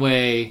excellent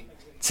way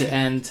to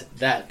end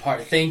that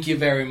part. Thank you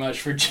very much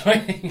for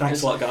joining Thanks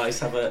us. a lot, guys.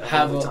 Have a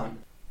good time.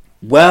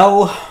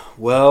 Well.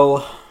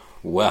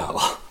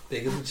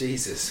 Bigger than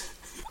Jesus.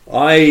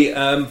 I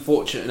am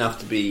fortunate enough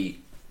to be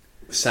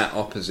sat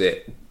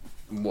opposite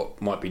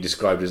what might be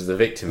described as the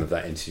victim of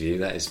that interview.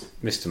 That is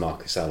Mr.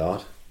 Marcus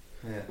Allard.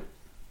 Yeah.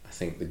 I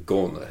think the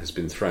gauntlet has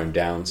been thrown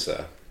down,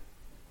 sir.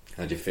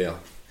 How do you feel?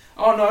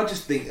 Oh no, I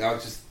just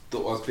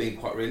thought I was being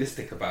quite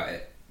realistic about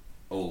it.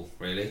 All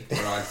really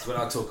when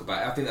I talk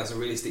about it, I think that's a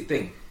realistic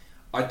thing.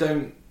 I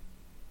think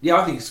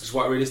it's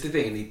quite a realistic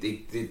thing. And he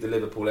did the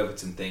Liverpool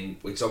Everton thing,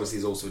 which obviously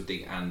is also a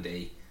dig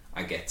Andy.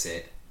 I get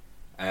it.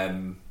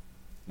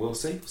 We'll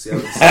see. We'll see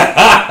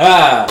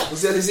how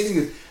this season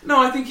goes. No,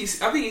 I think it's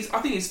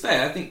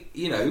fair. I think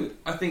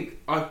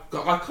I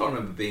can't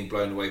remember being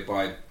blown away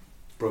by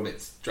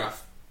Brummett's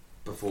draft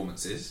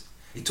performances.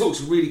 He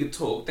talks really good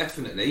talk,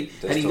 definitely.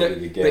 But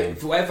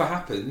for whatever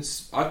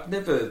happens, I've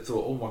never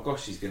thought, oh my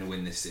gosh, he's going to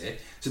win this year.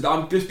 So that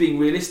I'm just being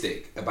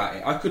realistic about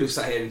it. I could have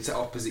sat here and sat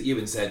opposite you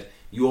and said,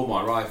 you're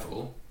my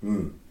rival.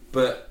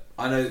 But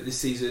I know that this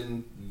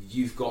season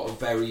you've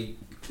got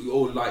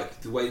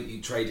like the way that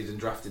you traded and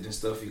drafted and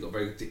stuff, you've got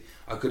very good.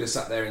 I could have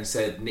sat there and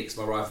said, Nick's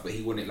my rival, but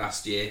he won it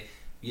last year.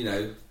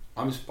 I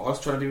was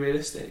trying to be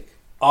realistic.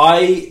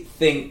 I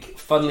think,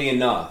 funnily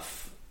enough,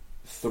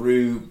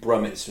 through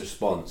Brummett's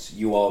response,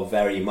 you are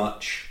very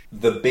much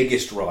the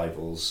biggest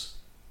rivals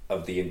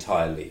of the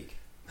entire league.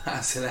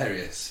 That's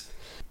hilarious.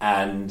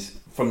 And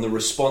from the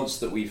response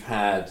that we've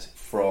had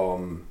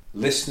from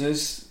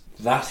listeners,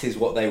 that is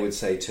what they would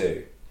say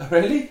too.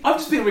 Really? I'm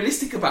just being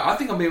realistic about it. I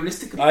think I'm being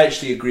realistic about I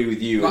actually agree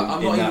with you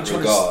like, in that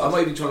regard. I'm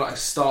not even trying to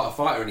start a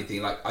fight or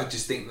anything. Like, I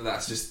just think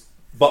that's just...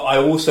 But I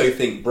also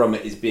think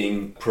Brummett is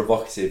being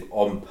provocative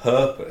on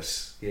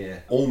purpose. Yeah.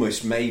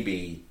 Almost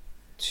maybe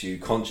to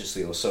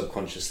consciously or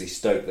subconsciously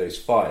stoke those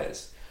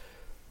fires.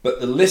 But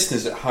the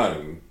listeners at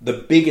home, the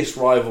biggest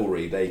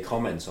rivalry they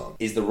comment on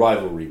is the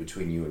rivalry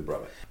between you and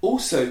Brummett.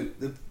 Also,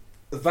 the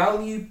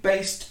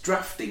value-based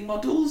drafting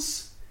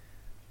models...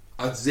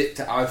 I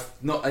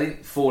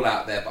didn't fall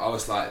out there, but I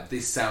was like,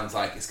 this sounds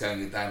like it's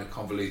going down a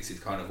convoluted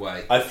kind of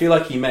way. I feel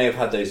like he may have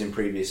had those in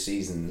previous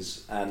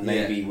seasons, and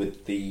maybe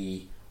with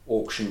the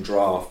auction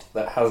draft,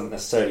 that hasn't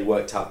necessarily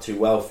worked out too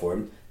well for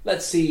him.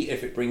 Let's see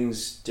if it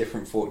brings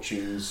different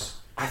fortunes.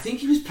 I think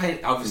he was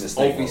playing.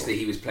 Obviously,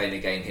 he was playing a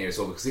game here as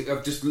well, because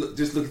I've just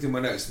looked in my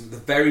notes. At the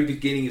very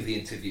beginning of the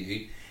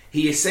interview,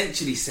 he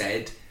essentially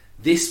said,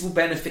 this will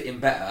benefit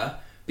him better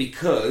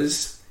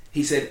because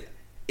he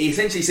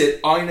essentially said,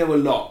 I know a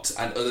lot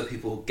and other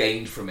people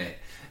gained from it.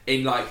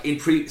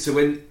 So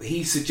when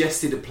he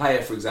suggested a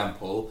player, for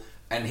example,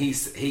 and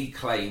he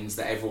claims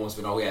that everyone's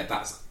been,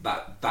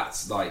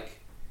 that's like,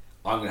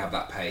 I'm going to have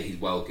that pay, he's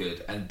well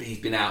good, and he's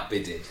been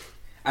outbidded.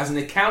 As an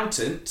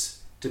accountant,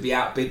 to be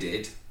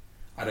outbidded,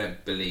 I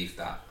don't believe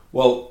that.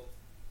 Well,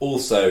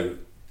 also,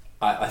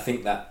 I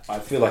think that, I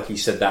feel like he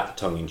said that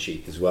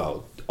tongue-in-cheek as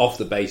well. Off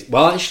the base.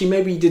 Well, actually,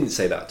 maybe he didn't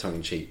say that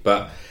tongue-in-cheek,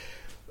 but...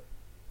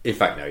 In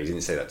fact, no, he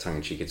didn't say that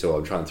tongue-in-cheek at all.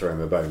 I'm trying to throw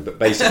him a bone. But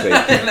basically,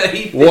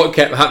 what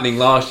kept happening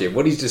last year,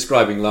 what he's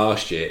describing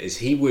last year, is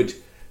he would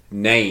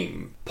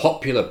name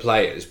popular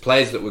players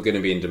that were going to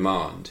be in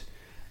demand.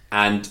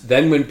 And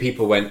then when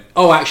people went,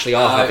 oh, actually,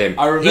 I'll have him.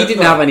 He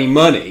didn't have any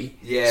money,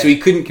 so he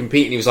couldn't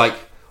compete. And he was like,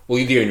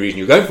 Well, the only reason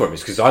you're going for him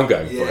is because I'm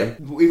going for him.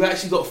 We've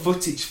actually got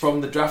footage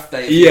from the draft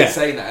day. Yeah.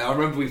 Saying that. I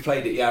remember we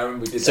played it. Yeah, I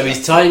remember we did. So that.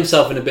 he's tied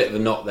himself in a bit of a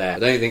knot there. I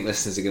don't think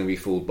listeners are going to be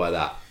fooled by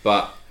that.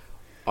 But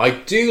I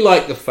do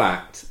like the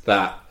fact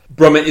that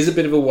Brummett is a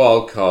bit of a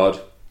wild card.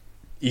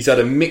 He's had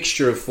a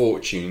mixture of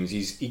fortunes.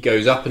 He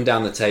goes up and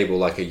down the table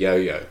like a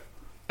yo-yo.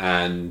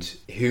 And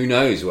who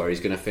knows where he's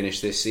going to finish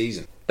this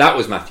season. That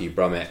was Matthew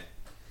Brummett.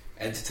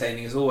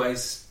 Entertaining as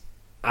always.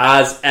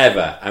 As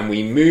ever. And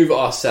we move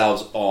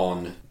ourselves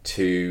on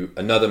to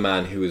another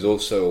man who was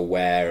also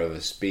aware of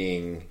us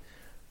being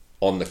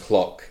on the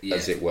clock,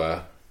 as it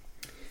were.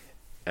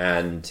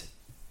 And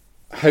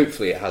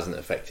hopefully it hasn't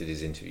affected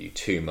his interview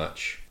too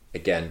much.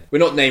 Again, we're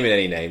not naming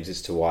any names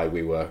as to why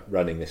we were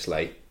running this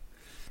late.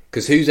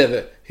 Because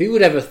who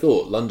would ever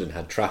thought London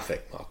had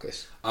traffic,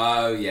 Marcus?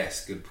 Oh,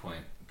 yes, good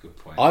point. Good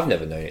point. I've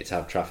never known it to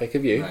have traffic,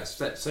 have you? No,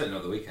 certainly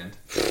not the weekend.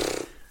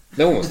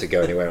 No one wants to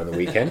go anywhere on the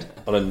weekend,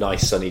 on a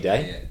nice sunny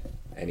day. Yeah.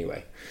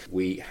 Anyway,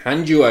 we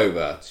hand you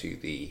over to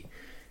the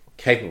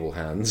capable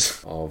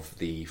hands of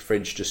the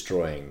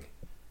fridge-destroying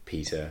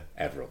Peter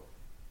Everill.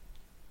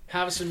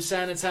 Have some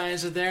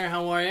sanitizer there.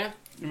 How are you?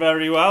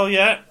 Very well,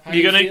 yeah. How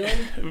you feeling?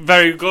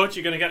 Very good.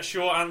 You're gonna get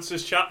short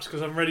answers, chaps,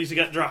 because I'm ready to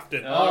get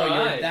drafted. Oh,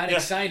 you're that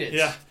excited?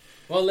 Yeah.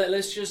 Well,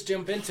 let's just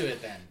jump into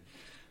it then.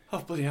 Oh,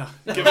 bloody hell.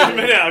 Give me a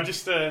minute, I'll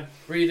just...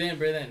 Breathe in,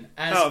 breathe in.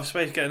 Out of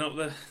space getting up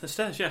the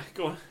stairs, yeah,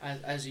 go on.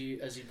 As you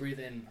breathe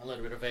in a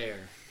little bit of air.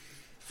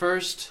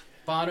 First,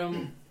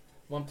 bottom,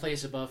 one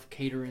place above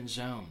catering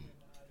zone.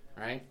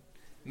 Right?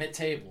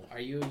 Mid-table. Are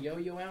you a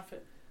yo-yo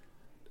outfit?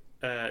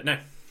 No.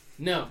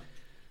 No.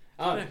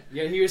 Oh,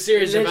 yeah, you were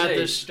serious about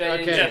this.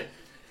 Okay. Yeah.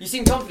 You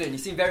seem confident. You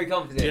seem very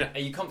confident. Yeah. Are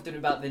you confident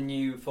about the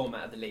new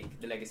format of the league,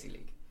 the Legacy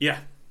League? Yeah.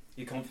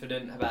 You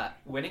confident about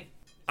winning?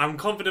 I'm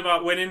confident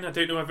about winning. I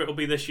don't know whether it'll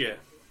be this year.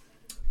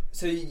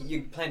 So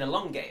you're playing a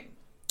long game?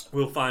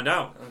 We'll find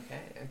out.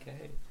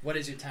 Okay. What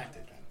is your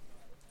tactic then?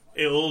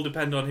 It'll all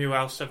depend on who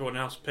else everyone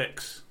else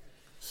picks.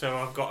 So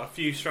I've got a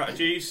few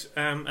strategies,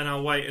 and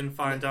I'll wait and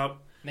find out.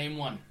 Name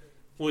one.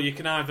 Well, you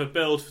can either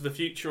build for the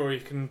future or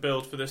you can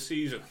build for this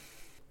season.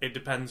 It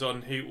depends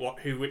on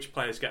which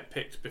players get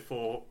picked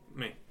before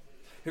me.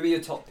 Who are your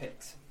top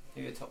picks?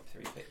 Who are your top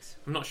 3 picks?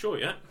 I'm not sure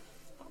yet.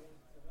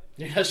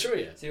 You're not sure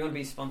yet? So you want to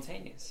be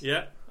spontaneous?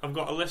 Yeah, I've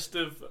got a list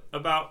of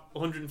about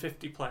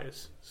 150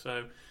 players.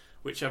 So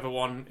whichever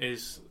one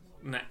is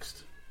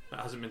next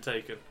that hasn't been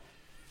taken.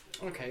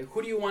 Okay,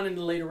 who do you want in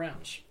the later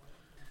rounds?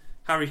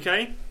 Harry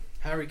Kane.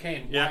 Harry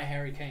Kane. Yeah. Why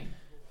Harry Kane?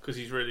 Because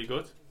he's really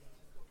good.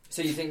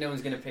 So you think no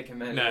one's going to pick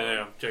him early? No,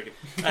 I'm joking.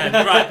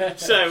 Right,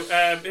 so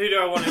who do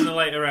I want in the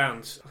later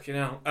rounds? Fucking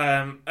hell.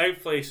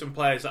 Hopefully some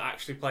players that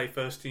actually play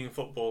first team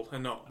football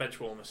and not bench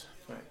warmers.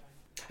 Right.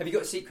 Have you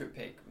got a secret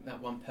pick? That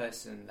one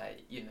person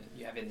that you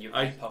have in your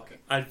back pocket?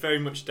 I very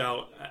much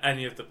doubt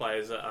any of the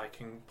players that I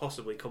can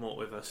possibly come up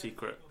with a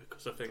secret,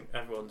 because I think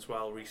everyone's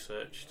well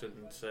researched,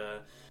 and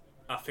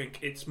I think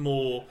it's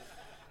more...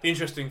 The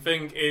interesting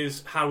thing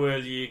is how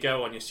early you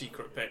go on your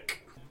secret pick.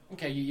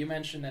 Okay, you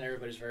mentioned that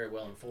everybody's very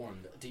well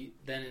informed.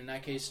 Then in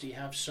that case, do you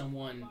have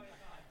someone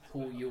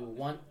who you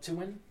want to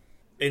win?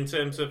 In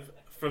terms of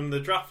from the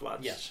draft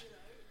lads? Yes.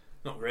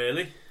 Not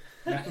really.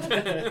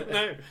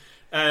 No.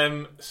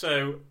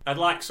 So I'd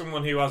like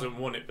someone who hasn't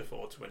won it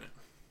before to win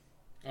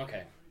it.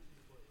 Okay.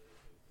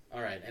 All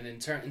right. And in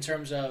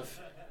terms of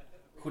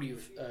who do you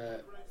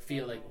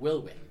feel like will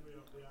win?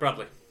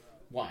 Bradley.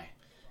 Why?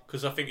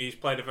 Because I think he's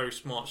played a very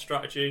smart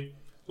strategy.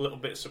 A little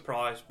bit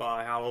surprised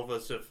by how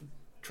others have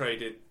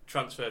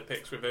transfer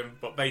picks with him,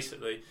 but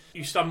basically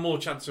you stand more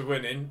chance of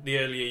winning the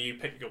earlier you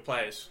pick your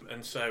players.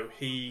 And so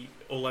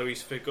although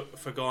he's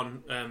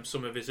forgone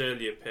some of his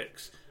earlier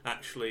picks,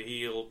 actually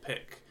he'll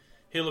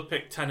have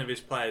picked 10 of his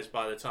players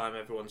by the time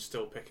everyone's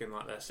still picking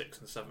like their 6th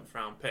and 7th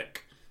round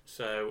pick.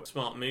 So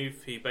smart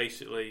move. He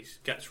basically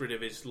gets rid of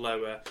his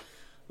lower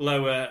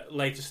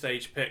later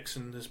stage picks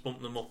and has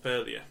bumped them up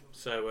earlier.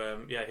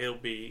 So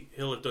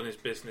he'll have done his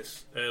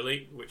business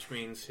early, which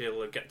means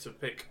he'll get to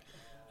pick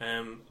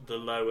the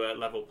lower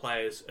level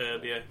players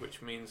earlier,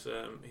 which means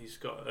he's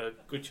got a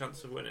good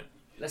chance of winning.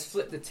 Let's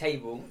flip the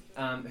table.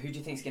 Who do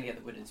you think is going to get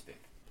the wooden spoon?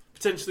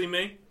 Potentially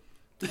me,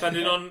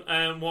 depending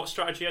on what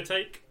strategy I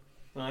take.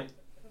 Right.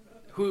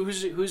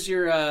 Who's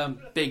your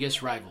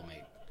biggest rival,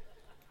 mate?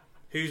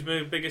 Who's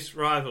my biggest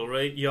rival,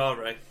 right?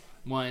 Yare.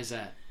 Why is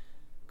that?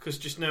 Because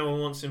just no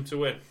one wants him to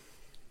win.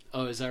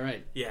 Oh, is that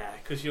right? Yeah,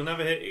 because you'll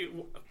never hear...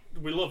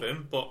 We love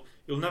him, but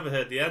you'll never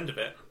hear the end of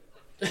it.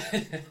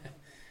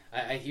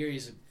 I hear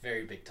he's a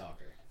very big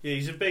talker. Yeah,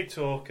 he's a big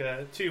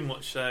talker, too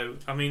much so.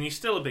 I mean, he's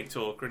still a big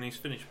talker and he's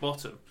finished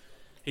bottom.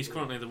 He's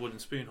currently the wooden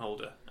spoon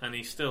holder and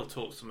he still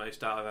talks the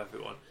most out of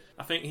everyone.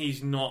 I think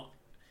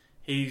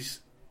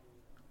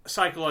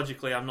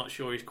psychologically, I'm not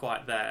sure he's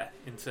quite there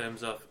in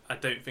terms of... I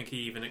don't think he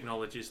even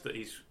acknowledges that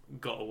he's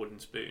got a wooden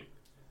spoon.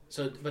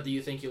 So, but do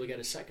you think you'll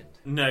get a second?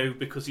 No,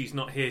 because he's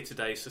not here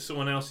today, so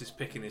someone else is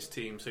picking his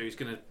team, so he's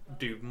going to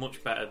do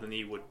much better than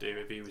he would do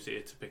if he was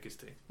here to pick his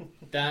team.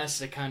 That's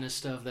the kind of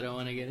stuff that I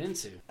want to get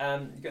into.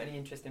 You got any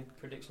interesting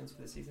predictions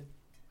for the season?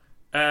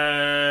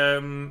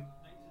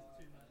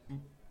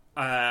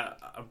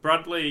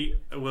 Bradley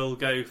will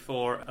go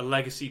for a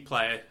legacy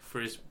player for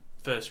his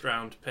first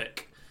round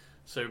pick.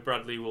 So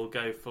Bradley will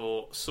go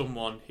for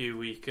someone who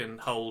we can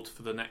hold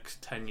for the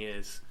next 10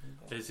 years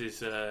as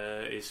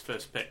his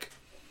first pick.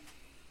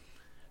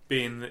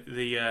 Being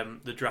the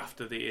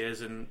drafter that he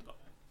is, and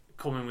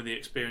coming with the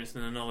experience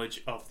and the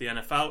knowledge of the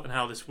NFL and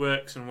how this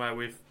works and where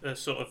we've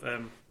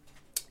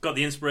got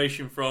the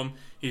inspiration from,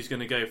 he's going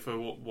to go for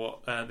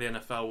what the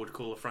NFL would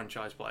call a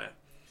franchise player.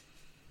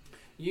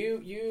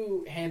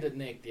 You handed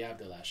Nick the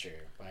Abda last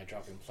year by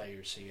dropping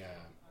players he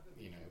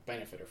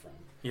benefited from.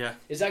 Yeah.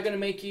 Is that going to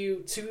make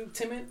you too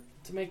timid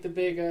to make the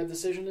big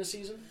decision this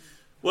season?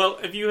 Well,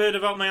 have you heard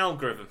about my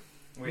algorithm?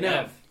 We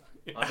have.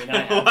 I mean,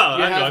 I have. Well,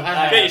 hang on. I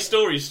have. Get your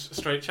stories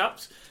straight,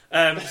 chaps.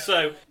 I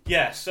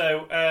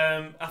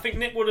think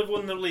Nick would have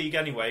won the league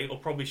anyway, or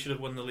probably should have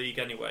won the league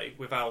anyway,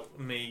 without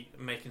me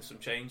making some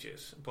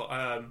changes. But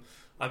I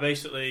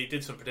basically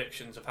did some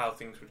predictions of how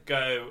things would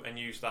go and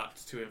used that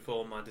to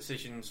inform my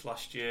decisions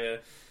last year.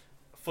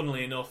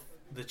 Funnily enough,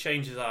 the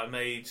changes that I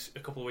made a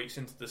couple of weeks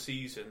into the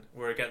season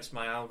were against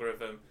my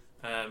algorithm,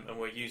 and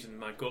were using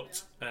my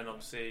gut, and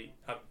obviously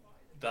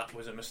that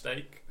was a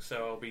mistake.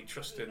 So I'll be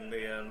trusting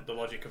the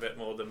logic of it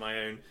more than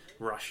my own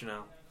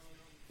rationale.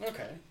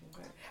 Okay.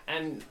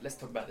 And let's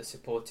talk about the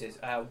supporters.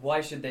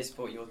 Why should they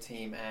support your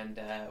team, and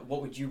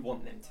what would you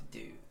want them to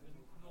do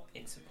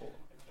in support?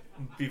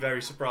 Be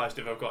very surprised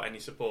if I've got any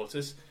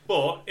supporters.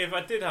 But if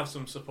I did have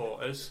some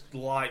supporters,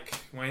 like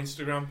my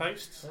Instagram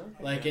posts.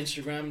 Like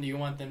Instagram, do you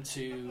want them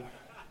to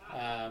do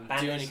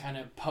any kind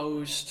of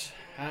post,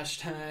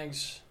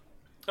 hashtags?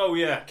 Oh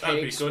yeah, that'd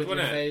be Cakes good, with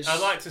wouldn't your it? face.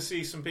 I'd like to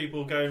see some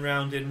people going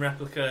around in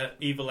replica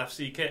Evil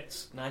FC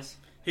kits. Nice.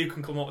 Who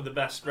can come up with the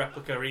best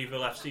replica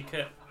Evil FC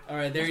kit? All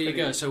right, there you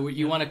go. So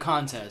you want a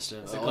contest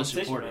of It's a all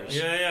competition, supporters.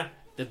 right? Yeah.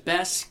 The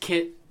best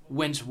kit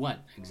wins what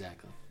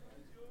exactly?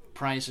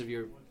 Prize of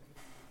your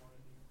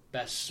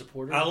best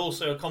supporter. And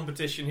also a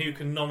competition who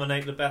can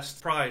nominate the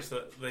best prize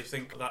that they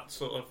think that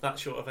sort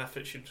of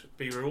effort should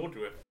be rewarded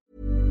with.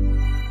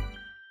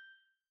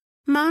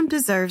 Mom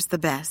deserves the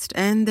best,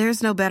 and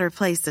there's no better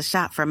place to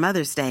shop for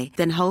Mother's Day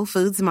than Whole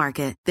Foods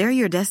Market. They're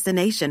your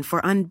destination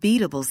for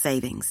unbeatable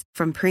savings,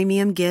 from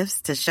premium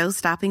gifts to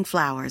show-stopping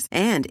flowers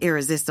and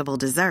irresistible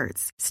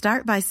desserts.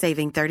 Start by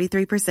saving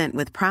 33%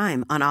 with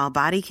Prime on all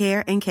body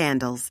care and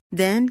candles.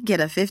 Then get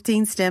a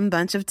 15-stem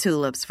bunch of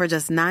tulips for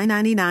just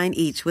 $9.99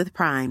 each with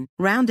Prime.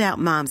 Round out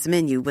Mom's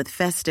menu with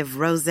festive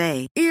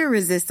rosé,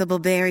 irresistible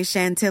berry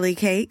chantilly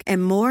cake,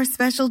 and more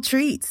special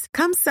treats.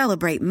 Come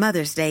celebrate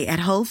Mother's Day at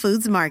Whole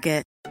Foods Market.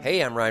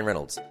 Hey, I'm Ryan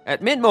Reynolds.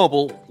 At Mint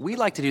Mobile, we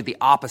like to do the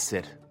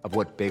opposite of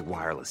what Big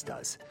Wireless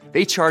does.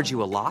 They charge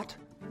you a lot,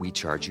 we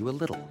charge you a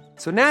little.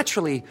 So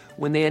naturally,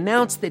 when they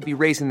announced they'd be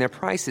raising their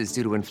prices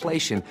due to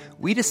inflation,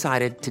 we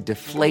decided to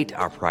deflate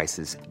our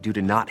prices due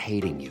to not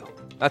hating you.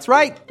 That's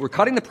right. We're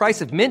cutting the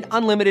price of Mint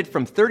Unlimited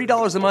from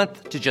 $30 a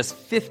month to just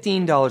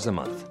 $15 a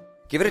month.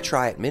 Give it a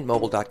try at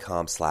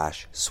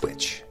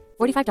mintmobile.com/switch.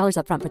 $45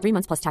 up front for 3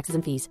 months plus taxes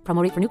and fees.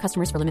 Promo rate for new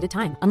customers for limited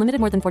time. Unlimited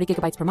more than 40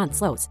 gigabytes per month.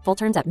 Slows full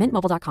terms at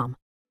mintmobile.com.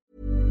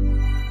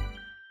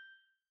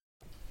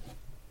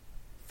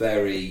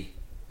 Very,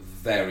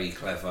 very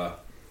clever,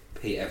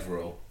 Pete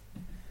Everill.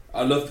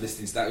 I loved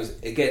listening to that. It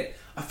was, again,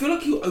 I feel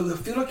like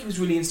he was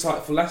really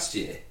insightful last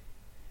year.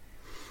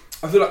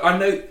 I feel like I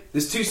know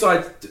there's two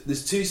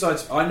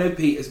sides. I know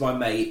Pete as my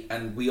mate,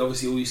 and we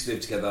obviously all used to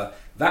live together.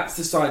 That's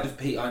the side of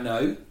Pete I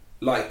know,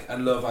 like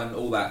and love and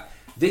all that.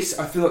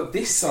 I feel like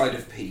this side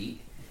of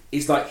Pete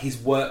is like his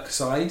work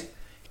side.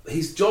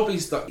 His job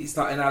is like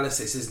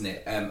analysis, isn't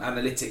it?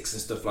 Analytics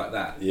and stuff like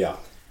that. Yeah.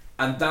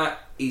 And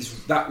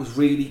that was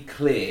really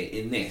clear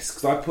in this,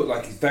 because I put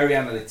like he's very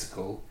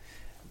analytical,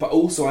 but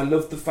also I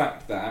love the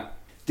fact that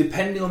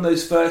depending on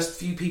those first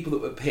few people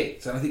that were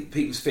picked, and I think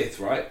Pete was fifth,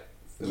 right?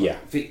 Yeah.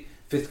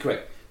 Fifth,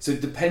 correct. So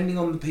depending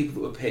on the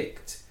people that were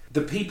picked,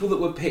 the people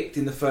that were picked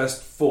in the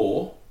first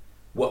four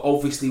were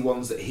obviously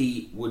ones that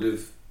his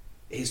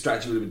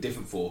strategy would have been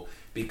different for,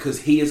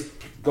 because he has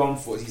gone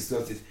for it. He's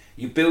started.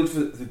 You build for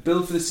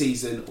the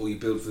season, or you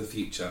build for the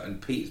future, and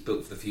Pete's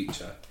built for the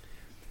future.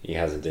 He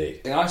has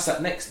indeed. And I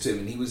sat next to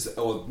him,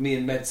 and me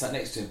and Med sat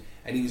next to him,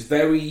 and he was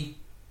very,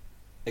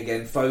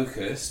 again,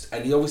 focused,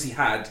 and he obviously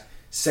had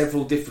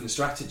several different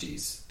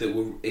strategies that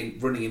were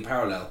running in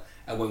parallel.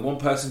 And when one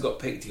person got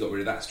picked, he got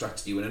rid of that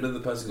strategy. When another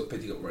person got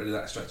picked, he got rid of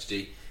that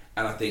strategy.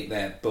 And I think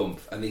they're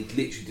bump. And he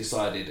literally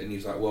decided, and he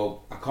was like,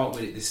 well, I can't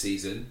win it this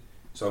season,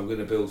 so I'm going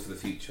to build for the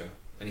future.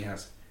 And he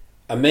has.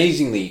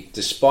 Amazingly,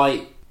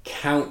 despite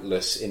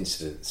countless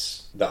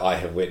incidents that I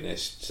have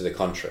witnessed to the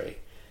contrary,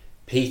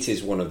 Pete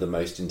is one of the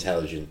most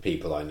intelligent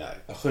people I know.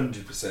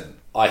 100%.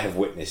 I have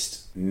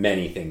witnessed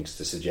many things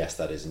to suggest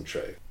that isn't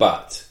true.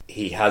 But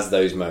he has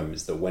those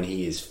moments that when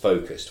he is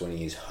focused, when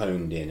he is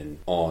honed in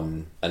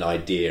on an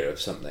idea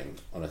of something,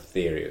 on a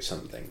theory of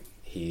something,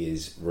 he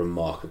is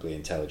remarkably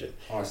intelligent.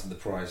 Eyes on the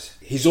prize.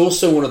 He's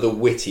also one of the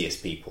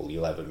wittiest people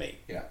you'll ever meet.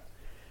 Yeah.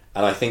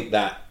 And I think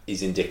that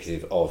is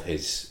indicative of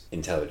his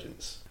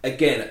intelligence.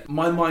 again,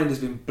 my mind has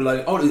been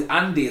blown. Oh, there's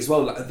Andy as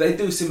well. Like, they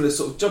do similar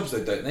sort of jobs,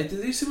 though, don't they? Do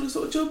they do similar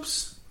sort of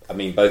jobs? I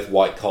mean, both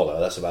white collar.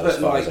 That's about as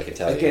far as I can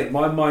tell you. Again,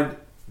 my mind,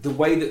 the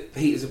way that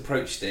Pete has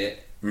approached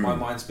it, my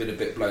mind's been a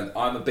bit blown.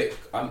 I'm not.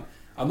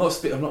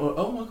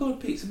 Oh my god,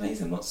 Pete's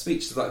amazing. I'm not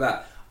speechless like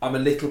that. I'm a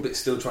little bit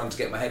still trying to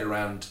get my head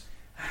around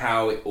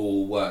how it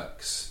all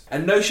works,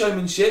 and no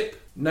showmanship.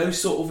 No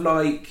sort of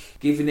like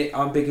giving it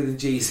I'm bigger than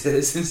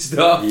Jesus and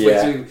stuff,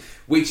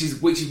 which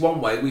is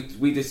one way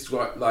we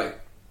describe like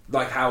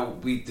how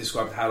we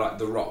described how like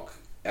The Rock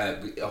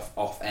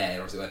off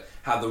air or something,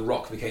 how The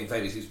Rock became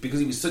famous. It was because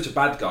he was such a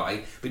bad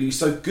guy, but he was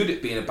so good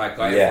at being a bad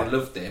guy. Everyone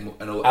loved him.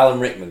 And all. Alan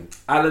Rickman,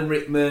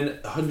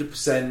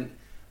 100%.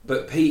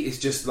 But Pete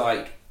is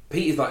like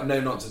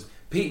no nonsense.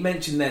 Pete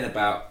mentioned then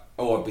about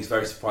I'd be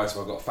very surprised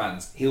if I got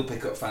fans. He'll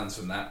pick up fans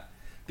from that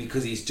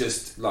because he's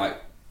just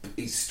like.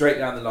 He's straight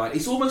down the line.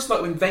 It's almost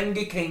like when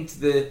Wenger came to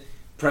the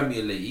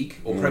Premier League,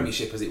 or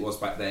Premiership as it was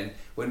back then.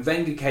 When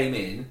Wenger came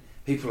in,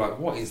 people were like,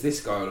 what is this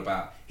guy all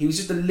about? He was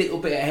just a little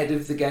bit ahead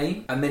of the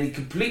game, and then he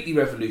completely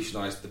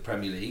revolutionised the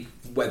Premier League.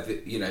 Whether,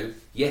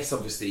 yes,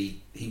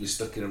 obviously, he was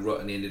stuck in a rut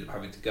and he ended up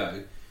having to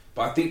go.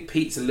 But I think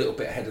Pete's a little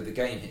bit ahead of the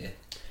game here.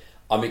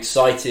 I'm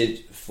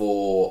excited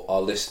for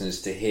our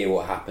listeners to hear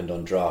what happened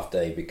on draft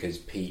day, because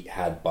Pete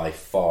had by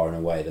far and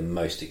away the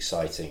most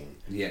exciting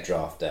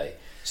draft day.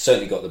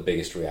 Certainly got the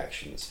biggest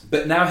reactions.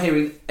 But now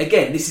hearing,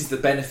 again, this is the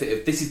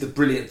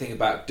brilliant thing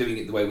about doing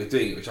it the way we're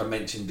doing it, which I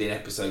mentioned in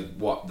episode,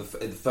 the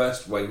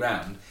first way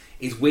round,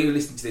 is we're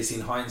listening to this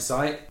in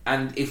hindsight.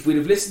 And if we'd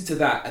have listened to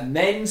that and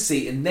then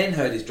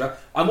heard his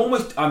draft,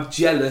 I'm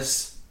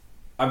jealous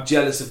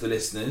of the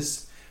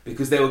listeners,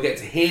 because they will get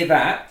to hear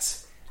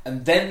that,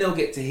 and then they'll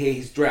get to hear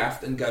his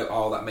draft and go,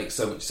 oh, that makes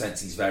so much sense,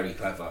 he's very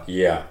clever.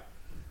 Yeah.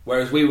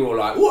 Whereas we were all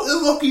like, what the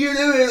fuck are you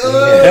doing?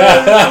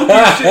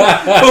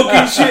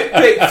 Fucking shit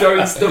pick,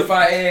 throwing stuff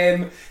at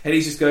him. And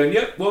he's just going,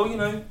 yep, well,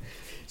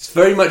 It's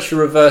very much a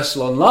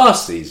reversal on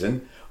last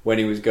season, when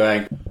he was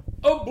going,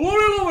 I'm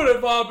bloody loving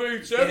it, Bob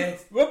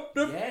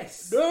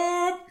Yes.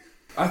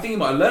 I think he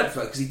might have learnt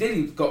from it, because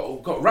he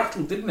got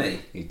rattled, didn't he?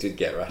 He did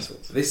get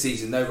rattled. So this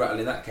season, no rattle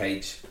in that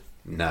cage.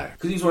 No.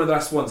 Because he was one of the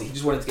last ones. He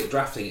just wanted to get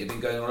drafting. It had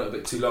been going on a little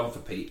bit too long for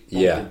Pete.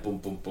 Boom,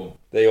 boom, boom.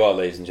 There you are,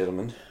 ladies and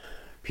gentlemen.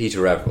 Peter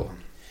Everill.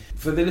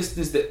 For the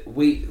listeners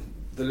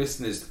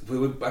we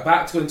were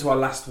about to go into our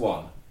last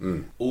one.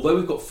 Although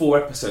we've got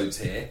 4 episodes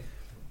here,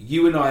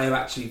 you and I have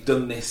actually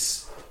done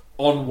this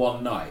on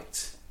one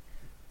night.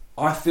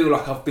 I feel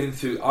like I've been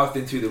through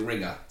the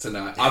ringer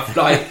tonight. I've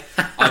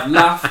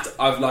laughed.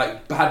 I've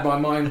had my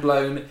mind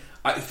blown.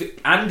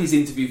 Andy's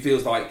interview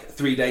feels like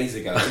 3 days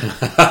ago,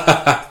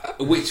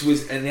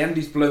 and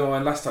Andy's blown my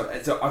mind last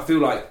time. So I feel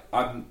like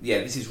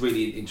this is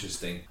really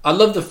interesting. I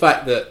love the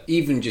fact that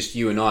even just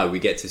you and I, we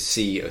get to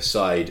see a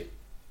side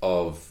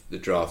of the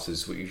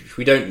drafters which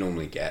we don't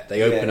normally get.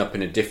 They open up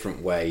in a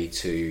different way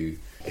to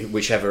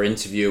whichever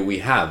interviewer we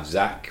have.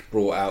 Zach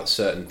brought out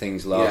certain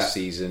things last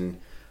season.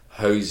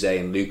 Jose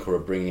and Luca are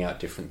bringing out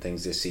different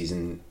things this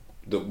season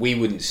that we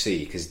wouldn't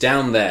see, because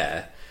down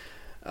there,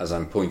 as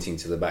I'm pointing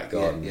to the back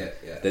garden,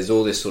 there's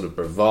all this sort of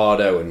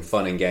bravado and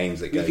fun and games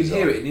that goes on. You can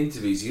hear it in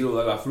interviews. You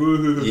all laugh.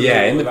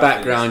 Yeah, in the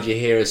background you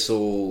hear us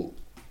all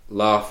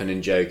laughing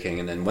and joking,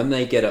 and then when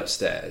they get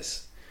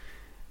upstairs,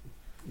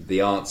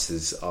 the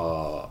answers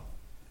are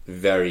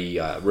very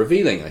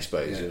revealing, I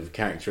suppose, of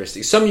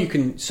characteristics. Some you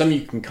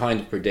can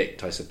kind of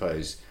predict, I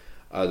suppose.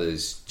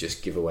 Others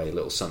just give away a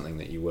little something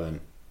that you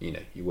weren't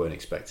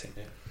expecting.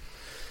 Yeah.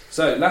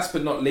 So, last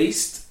but not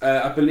least,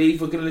 I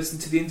believe we're going to listen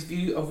to the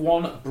interview of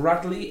one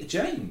Bradley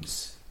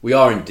James. We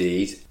are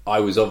indeed. I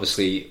was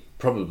obviously,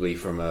 probably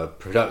from a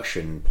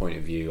production point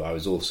of view, I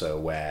was also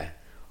aware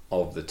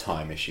of the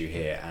time issue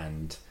here,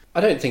 and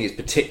I don't think it's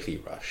particularly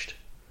rushed,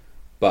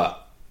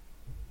 but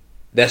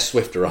they're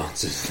swifter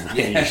answers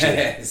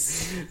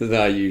than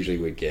I usually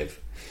would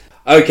give.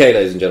 Okay,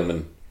 ladies and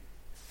gentlemen,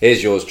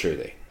 here's yours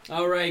truly.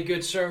 All right,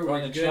 good sir.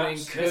 We're good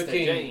in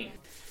cooking.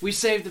 We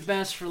saved the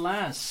best for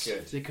last.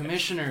 Good. The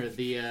commissioner,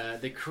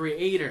 the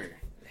creator.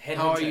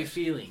 How are you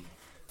feeling?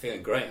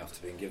 Feeling great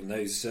after being given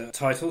those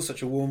titles.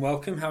 Such a warm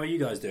welcome. How are you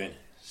guys doing?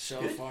 So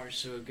far,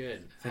 so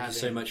good. Thank you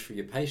so much for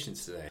your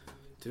patience today,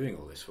 doing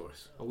all this for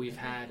us. Well, we've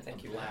had a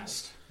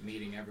blast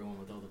meeting everyone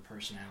with all the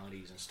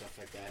personalities and stuff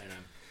like that, and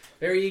I'm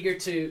very eager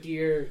to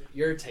hear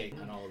your take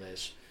on all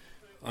this.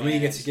 I'm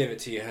eager to give it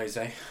to you,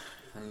 Jose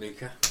and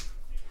Luca.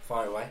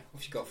 Fire away.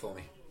 What you got for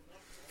me?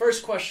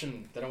 First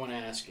question that I want to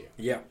ask you.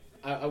 Yeah.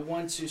 I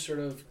want to sort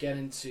of get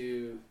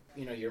into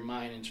your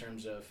mind in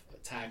terms of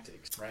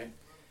tactics, right?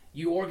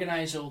 You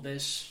organize all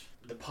this,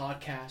 the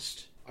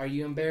podcast. Are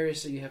you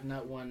embarrassed that you have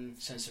not won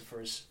since the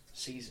first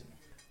season?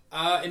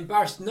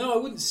 Embarrassed? No, I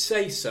wouldn't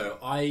say so.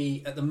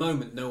 At the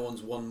moment, no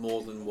one's won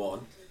more than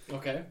one.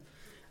 Okay.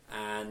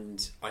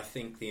 And I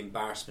think the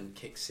embarrassment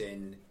kicks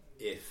in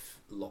if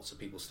lots of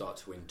people start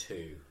to win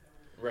too.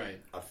 Right.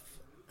 I've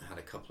had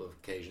a couple of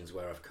occasions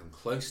where I've come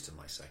close to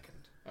my second.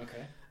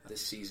 Okay.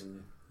 This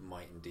season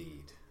might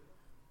indeed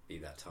be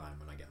that time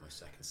when I get my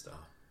second star.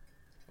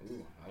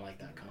 Ooh, I like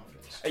that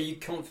confidence. Are you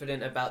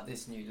confident about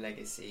this new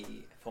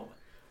legacy format?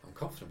 I'm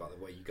confident about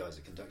the way you guys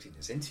are conducting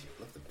this interview.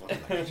 I love the body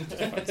language.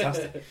 It's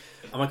fantastic.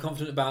 Am I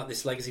confident about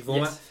this legacy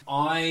format? Yes.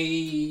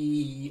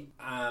 I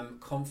am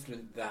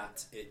confident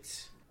that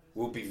it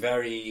will be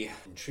very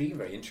intriguing,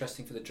 very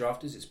interesting for the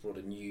drafters. It's brought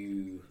a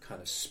new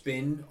kind of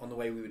spin on the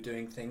way we were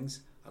doing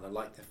things, and I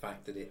like the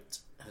fact that it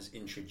has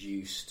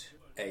introduced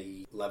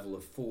a level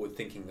of forward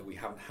thinking that we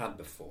haven't had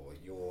before.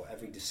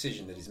 Every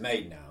decision that is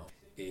made now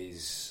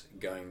is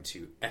going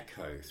to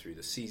echo through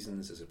the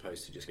seasons as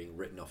opposed to just being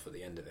written off at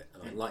the end of it.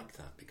 And I like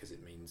that because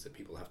it means that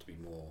people have to be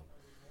more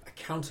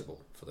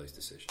accountable for those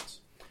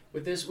decisions.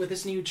 With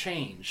this new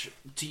change,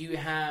 do you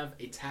have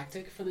a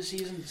tactic for the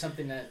season?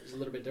 Something that is a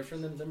little bit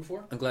different than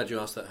before? I'm glad you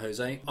asked that,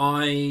 Jose.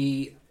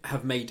 I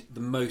have made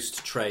the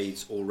most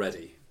trades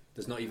already.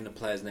 There's not even a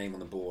player's name on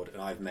the board,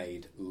 and I've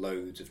made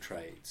loads of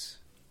trades.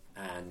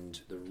 And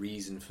the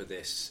reason for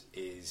this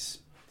is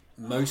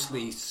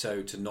mostly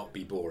so to not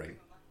be boring.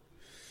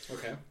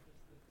 Okay.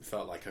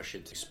 Felt like I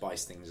should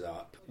spice things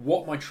up.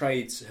 What my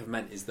trades have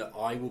meant is that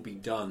I will be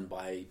done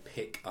by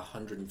pick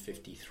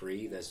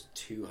 153. There's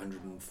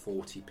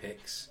 240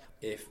 picks.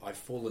 If I've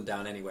fallen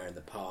down anywhere in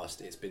the past,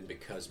 it's been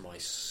because my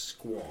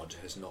squad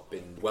has not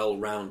been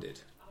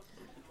well-rounded.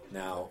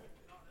 Now,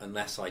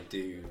 unless I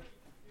do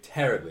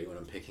terribly when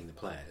I'm picking the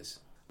players,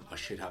 I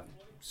should have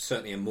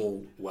certainly a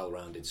more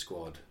well-rounded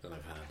squad than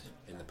I've had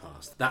in the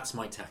past. That's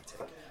my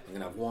tactic. I'm going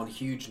to have one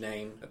huge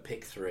name at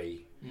pick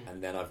 3,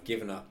 and then I've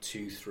given up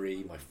 2,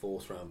 3, my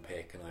 4th round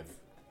pick, and I've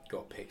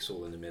got picks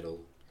all in the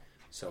middle.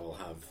 So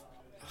I'll have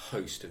a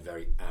host of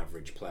very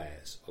average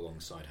players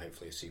alongside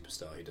hopefully a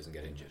superstar who doesn't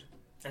get injured.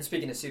 And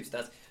speaking of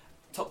superstars,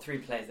 top 3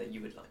 players that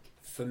you would like?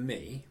 For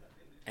me,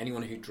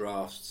 anyone who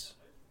drafts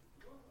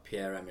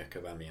Pierre-Emerick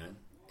Aubameyang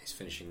is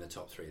finishing the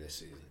top 3 this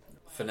season.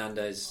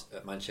 Fernandes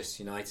at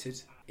Manchester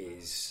United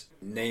is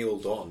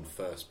nailed on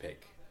first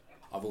pick.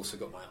 I've also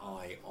got my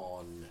eye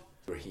on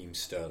Raheem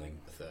Sterling,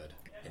 the third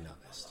in that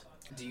list.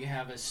 Do you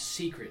have a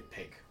secret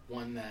pick?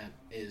 One that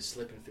is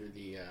slipping through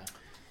the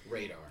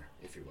radar,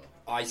 if you will?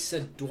 I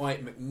said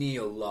Dwight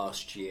McNeil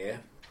last year.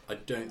 I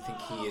don't think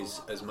he is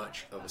as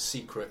much of a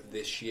secret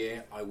this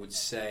year. I would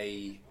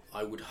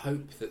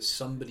hope that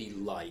somebody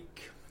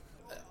like...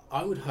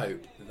 I would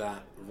hope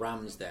that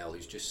Ramsdale,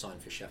 who's just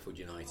signed for Sheffield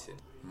United,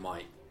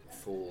 might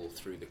fall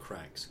through the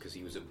cracks because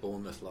he was at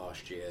Bournemouth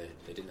last year.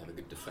 They didn't have a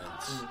good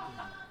defence.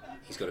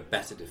 He's got a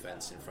better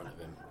defence in front of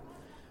him,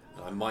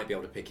 and I might be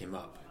able to pick him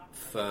up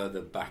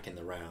further back in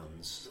the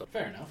rounds.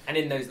 Fair enough. And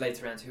in those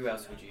later rounds, who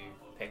else would you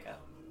pick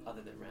up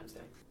other than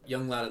Ramsdale?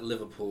 Young lad at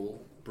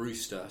Liverpool,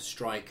 Brewster,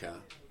 striker.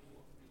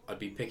 I'd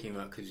be picking him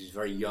up because he's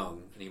very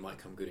young and he might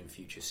come good in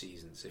future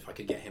seasons. If I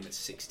could get him at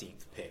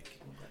 16th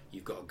pick,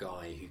 you've got a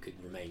guy who could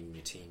remain in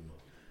your team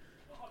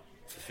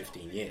for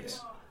 15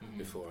 years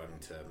before having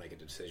to make a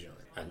decision on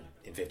it. And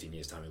in 15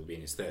 years' time, he'll be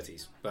in his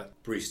 30s.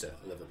 But Brewster,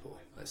 Liverpool.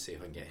 Let's see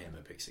if I can get him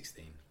at pick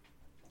 16.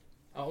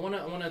 I want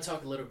to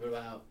talk a little bit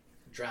about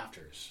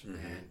drafters and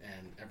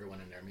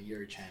everyone in there. I mean,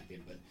 you're a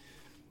champion, but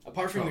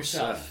apart from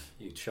yourself...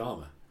 Sir, you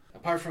charmer.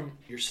 Apart from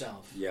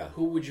yourself,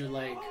 who would you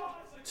like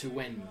to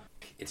win?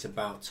 It's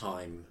about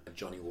time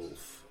Johnny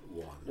Wolf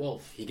won.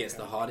 Wolf. He gets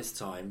the hardest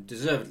time,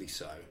 deservedly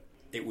so.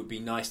 It would be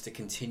nice to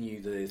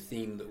continue the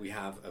theme that we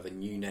have of a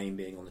new name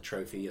being on the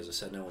trophy. As I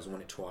said, no one's won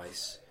it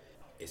twice.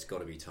 It's got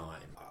to be time.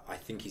 I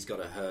think he's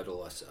got a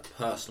hurdle, a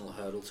personal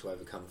hurdle to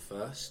overcome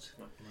first.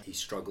 He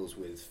struggles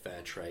with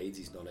fair trades.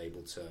 He's not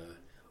able to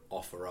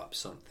offer up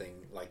something.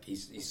 Like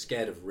he's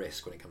scared of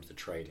risk when it comes to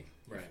trading.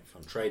 Right. If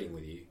I'm trading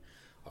with you,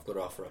 I've got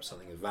to offer up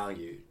something of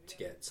value to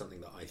get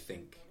something that I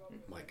think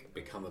might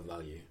become of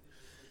value.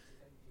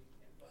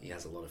 He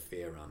has a lot of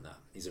fear around that.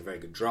 He's a very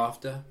good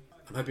drafter.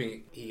 I'm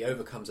hoping he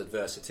overcomes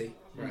adversity.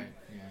 Right,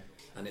 yeah.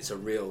 And it's a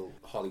real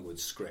Hollywood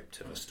script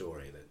of a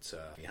story that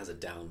he has a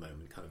down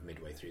moment kind of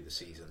midway through the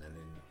season, and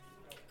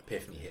then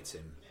epiphany hits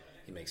him.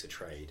 He makes a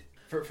trade.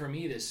 For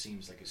me, this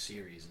seems like a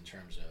series in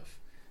terms of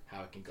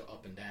how it can go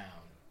up and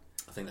down.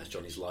 I think that's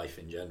Johnny's life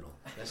in general.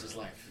 That's his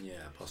life.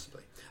 Yeah,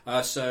 possibly.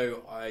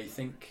 So I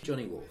think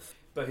Johnny Wolf.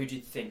 But who do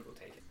you think will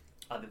take it,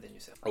 other than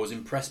yourself? I was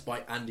impressed by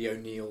Andy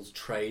O'Neill's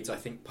trades. I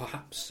think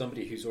perhaps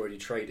somebody who's already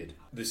traded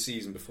this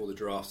season before the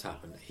draft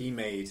happened. He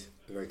made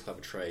a very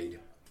clever trade,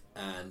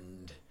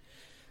 and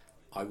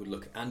I would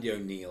look at Andy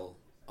O'Neill.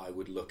 I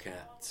would look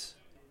at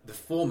the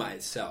format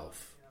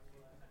itself.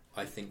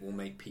 I think will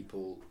make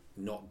people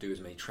not do as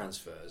many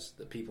transfers.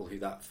 The people who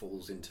that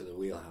falls into the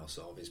wheelhouse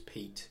of is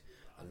Pete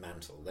and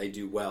Mantle. They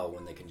do well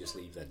when they can just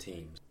leave their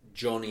teams.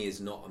 Johnny is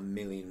not a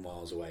million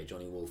miles away.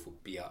 Johnny Wolf will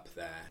be up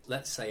there.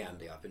 Let's say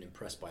Andy, I've been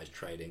impressed by his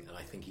trading, and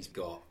I think he's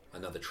got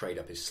another trade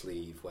up his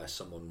sleeve where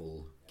someone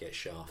will get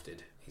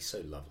shafted. He's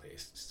so lovely.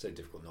 It's so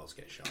difficult not to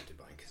get shafted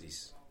by him because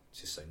he's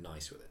just so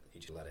nice with it.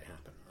 You just let it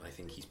happen. I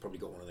think he's probably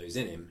got one of those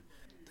in him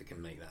that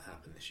can make that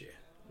happen this year.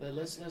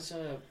 Let's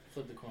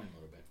flip the coin a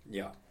little bit.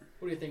 Yeah.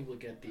 What do you think will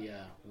get the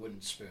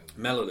wooden spoon?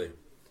 Melody.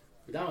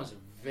 That was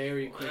a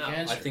very quick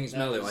answer. I think it's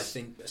Melo. I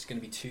think it's going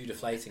to be too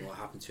deflating what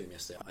happened to him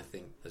yesterday. I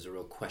think there's a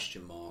real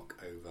question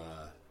mark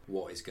over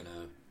what is going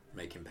to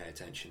make him pay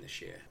attention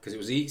this year, because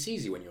it's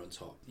easy when you're on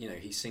top. You know,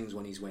 he sings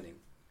when he's winning.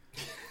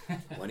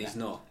 When he's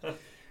not.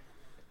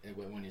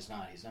 When he's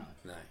not, he's not.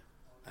 No.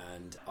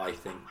 And I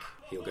think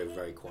he'll go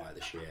very quiet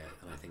this year,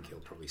 and I think he'll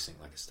probably sink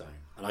like a stone.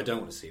 And I don't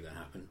want to see that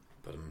happen,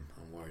 but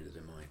I'm worried that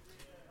it might.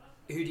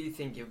 Who do you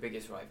think your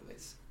biggest rival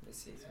is this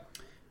season?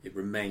 It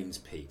remains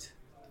Pete.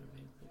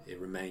 It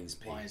remains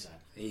Pete. Why is that?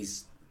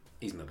 He's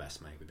my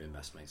best mate. We've been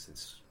best mates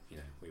since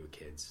we were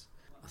kids.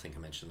 I think I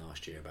mentioned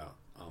last year about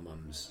our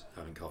mums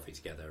having coffee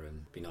together,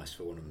 and it'd be nice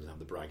for one of them to have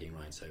the bragging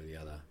rights over the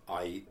other.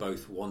 I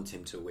both want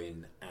him to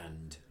win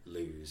and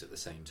lose at the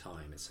same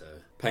time. It's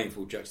a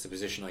painful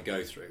juxtaposition I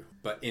go through,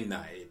 but in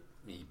that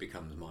he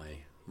becomes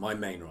my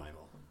main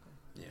rival.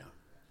 Yeah.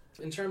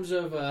 In terms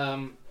of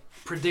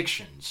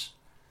predictions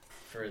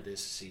for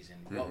this season,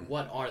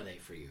 what are they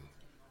for you?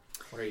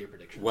 What are your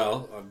predictions?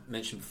 Well, I've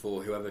mentioned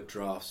before, whoever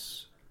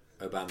drafts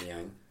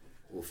Aubameyang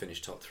will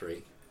finish top 3.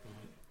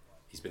 Mm-hmm.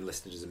 He's been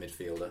listed as a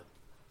midfielder.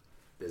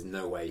 There's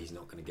no way he's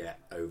not going to get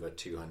over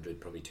 200,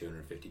 probably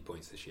 250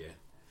 points this year.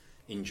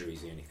 Injury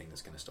is the only thing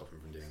that's going to stop him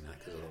from doing that,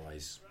 because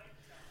otherwise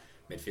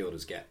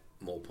midfielders get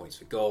more points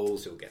for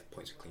goals, he'll get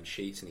points for clean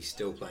sheets, and he's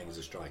still playing as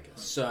a striker.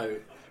 So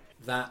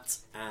that,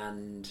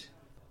 and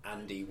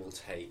Andy will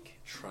take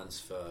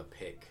transfer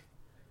pick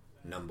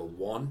number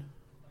 1,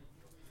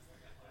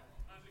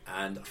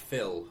 and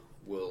Phil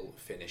will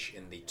finish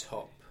in the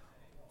top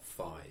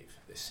 5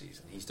 this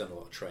season. He's done a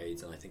lot of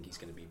trades, and I think he's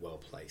going to be well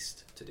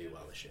placed to do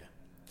well this year,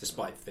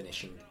 despite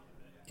finishing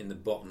in the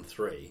bottom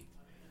 3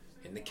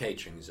 in the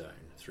catering zone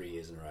 3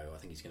 years in a row. I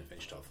think he's going to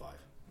finish top 5.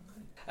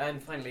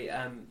 And finally,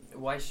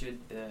 why should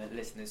the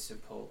listeners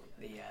support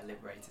the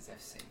Liberators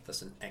FC?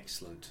 That's an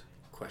excellent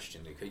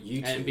question, Luca.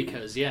 You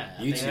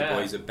two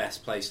boys are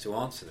best placed to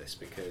answer this,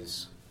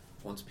 because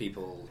once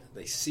people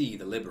they see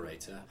the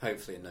Liberator,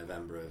 hopefully in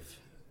November of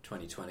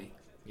 2020,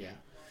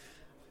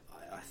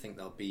 I think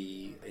they'll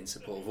be in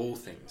support of all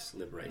things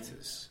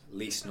Liberators,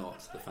 least not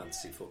the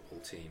fantasy football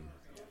team.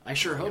 I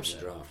sure hope so.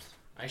 Draft.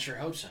 I sure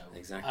hope so.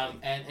 Exactly.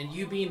 And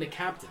you being the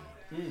captain,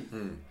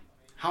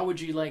 how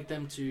would you like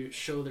them to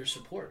show their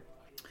support?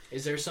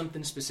 Is there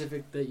something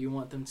specific that you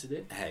want them to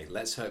do? Hey,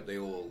 let's hope they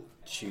all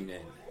tune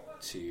in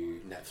to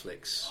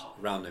Netflix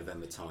around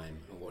November time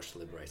and watch The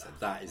Liberator.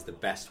 That is the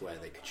best way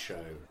they could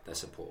show their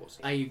support.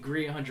 I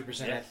agree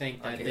 100%. Yeah, I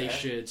think that they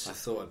should... I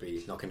thought I'd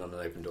be knocking on an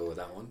open door with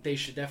that one. They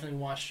should definitely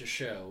watch the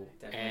show,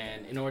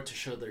 and in order to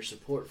show their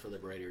support for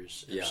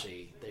Liberators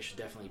FC, they should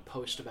definitely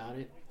post about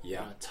it,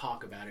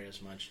 talk about it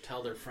as much,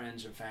 tell their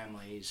friends and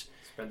families.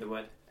 Spread the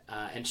word.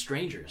 And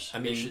strangers.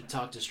 They should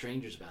talk to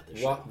strangers about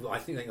this show. show. I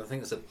think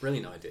that's a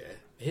brilliant idea.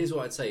 Here's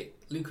what I'd say.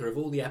 Luca, of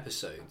all the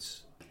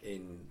episodes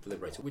in The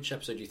Liberator, which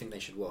episode do you think they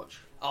should watch?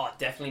 Oh,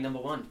 definitely number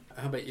 1.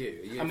 How about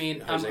you?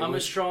 I'm a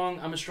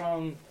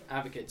strong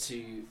advocate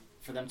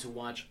for them to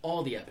watch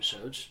all the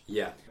episodes.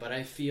 Yeah. But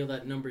I feel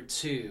that number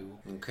 2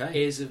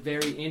 is a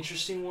very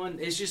interesting one.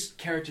 It's just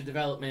character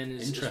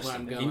development is what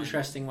I'm going.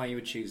 Interesting why you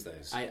would choose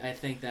those. I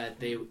think that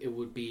it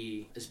would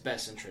be his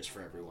best interest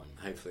for everyone.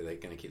 Hopefully they're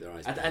going to keep their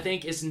eyes I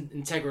think it's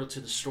integral to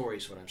the story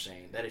is what I'm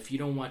saying. That if you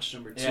don't watch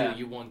number 2,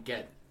 you won't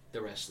get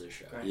the rest of the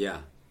show. Right. Yeah.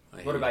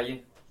 What about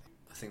you?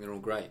 I think they're all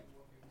great.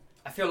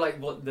 I feel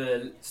like what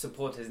the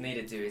supporters need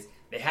to do is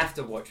they have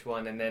to watch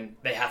 1 and then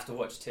they have to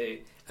watch 2.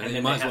 And then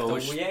you might as well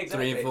watch 3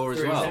 and 4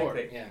 as well.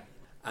 Exactly. Yeah.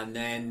 And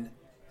then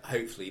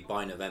hopefully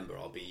by November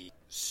I'll be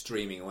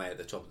streaming away at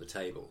the top of the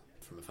table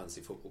from a fantasy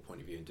football point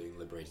of view and doing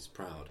Liberators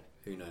proud.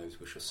 Who knows?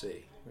 We shall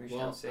see.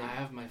 I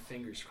have my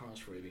fingers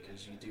crossed for you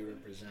because you do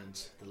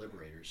represent the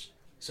Liberators.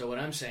 So what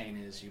I'm saying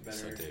is you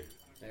better... Yes, I do.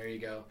 There you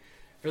go.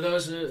 For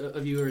those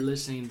of you who are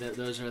listening,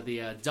 those are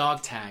the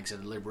dog tags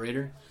of the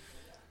Liberator.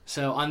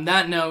 So on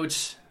that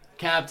note,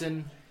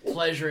 Captain,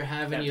 pleasure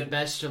having you.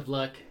 Best of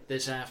luck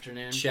this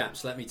afternoon.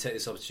 Chaps, let me take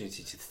this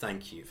opportunity to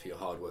thank you for your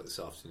hard work this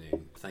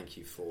afternoon. Thank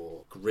you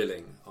for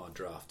grilling our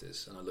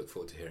drafters, and I look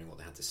forward to hearing what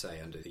they had to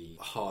say under the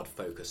hard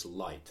focus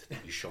light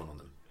that you shone on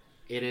them.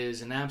 It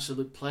is an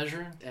absolute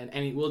pleasure,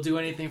 and we'll do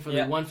anything for the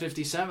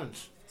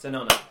 157th. It's an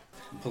honour.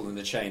 I'm pulling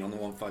the chain on the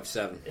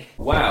 157.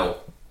 Wow.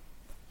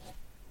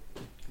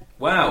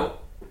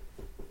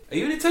 Are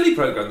you in a telly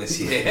programme this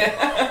year?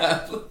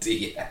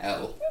 Bloody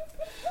hell.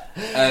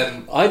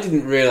 I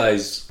didn't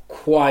realise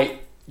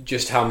quite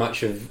just how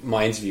much of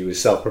my interview was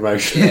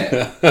self-promotion.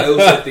 Yeah. I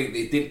also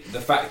think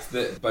the fact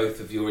that both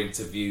of your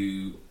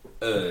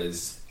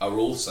interviewers are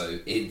also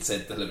in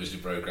said television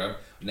programme,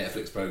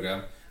 Netflix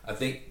programme, I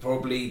think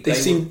probably... They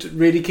seemed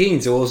really keen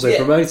to also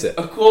promote it.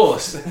 Of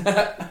course.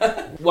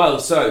 Well,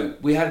 so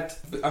we had,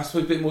 I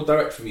suppose, a bit more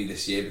direct from you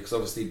this year because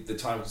obviously the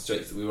time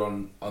constraints that we were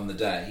on the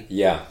day.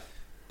 Yeah.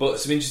 But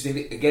some interesting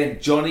thing, again,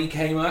 Johnny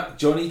came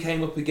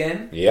up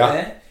again. Yeah.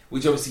 There,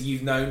 which obviously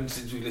you've known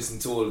since we've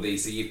listened to all of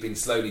these, so you've been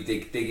slowly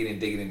digging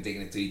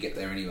until you get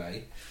there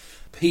anyway.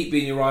 Pete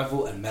being your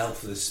rival and Mel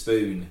for the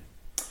spoon.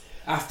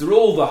 After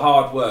all the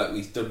hard work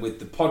we've done with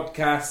the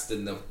podcast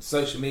and the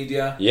social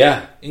media.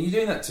 Yeah. And you're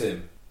doing that to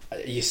him.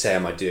 You say,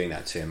 am I doing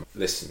that to him?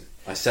 Listen,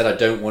 I said I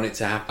don't want it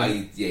to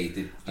happen. You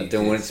did. I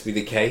don't want it to be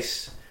the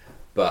case,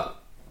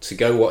 but to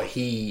go what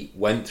he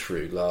went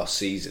through last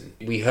season.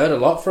 We heard a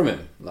lot from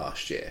him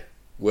last year.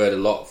 We heard a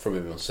lot from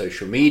him on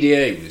social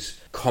media. He was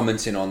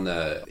commenting on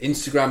the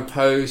Instagram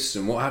posts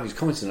and what have you. He was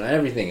commenting on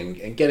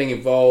everything and getting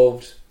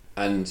involved,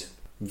 and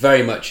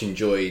very much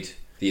enjoyed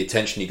the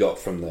attention he got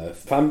from the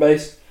fan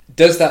base.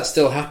 Does that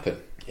still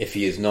happen if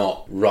he is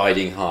not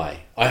riding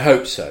high? I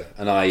hope so,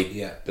 and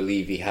I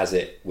believe he has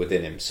it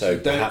within him. So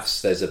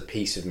perhaps there's a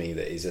piece of me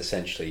that is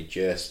essentially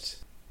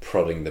just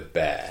prodding the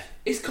bear.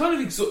 It's kind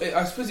of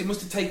I suppose it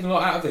must have taken a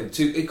lot out of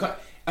him.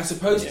 I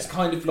suppose it's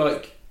kind of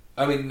like,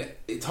 I mean,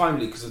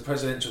 timely because the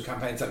presidential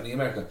campaign's happening in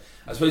America.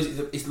 I suppose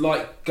it's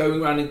like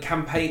going around and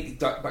campaigning,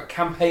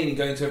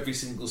 going to every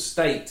single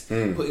state,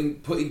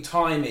 putting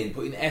time in,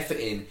 putting effort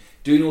in,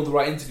 doing all the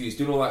right interviews,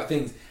 doing all the right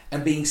things,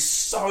 and being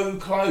so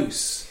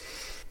close.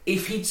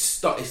 If he'd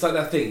stop, it's like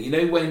that thing, you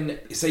know, when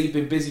say you've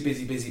been busy,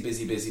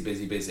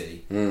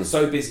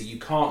 so busy you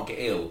can't get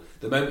ill.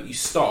 The moment you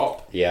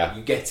stop,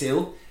 you get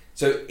ill.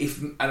 So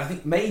I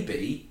think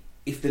maybe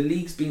if the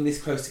league's been this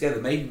close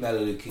together, maybe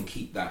Melolu can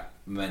keep that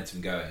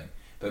momentum going.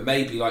 But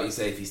maybe, like you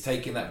say, if he's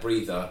taking that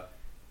breather,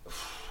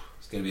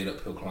 it's going to be an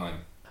uphill climb.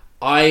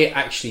 I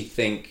actually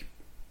think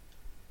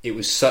it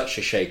was such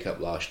a shake-up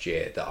last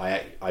year that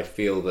I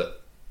feel that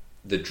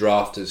the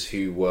drafters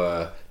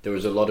there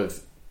was a lot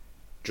of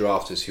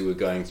drafters who were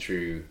going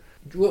through,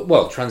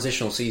 well,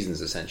 transitional seasons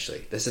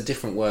essentially. There's a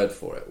different word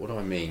for it. What do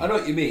I mean? I know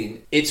what you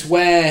mean. It's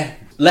where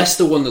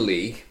Leicester won the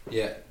league.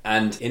 Yeah.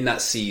 And in that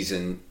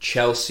season,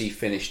 Chelsea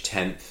finished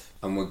 10th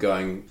and were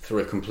going through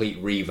a complete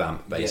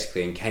revamp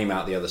basically, and came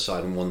out the other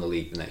side and won the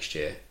league the next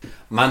year.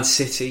 Man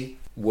City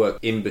were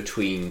in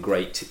between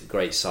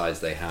great sides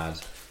they had.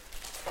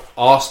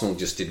 Arsenal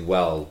just did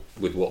well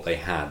with what they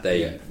had.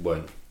 They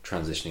weren't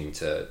transitioning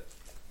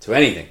to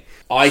anything.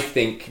 I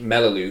think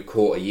Melolu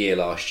caught a year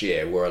last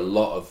year where a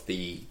lot of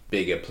the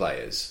bigger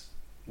players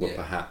were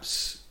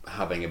perhaps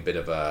having a bit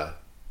of a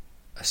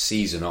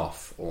season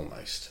off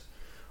almost,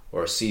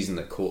 or a season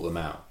that caught them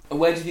out. And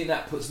where do you think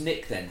that puts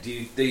Nick then? Do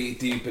you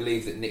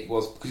believe that Nick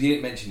was, because you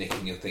didn't mention Nick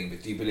in your thing,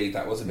 but do you believe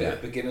that was a bit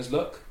of beginner's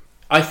luck?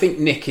 I think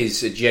Nick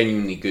is a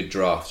genuinely good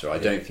drafter. I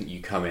don't think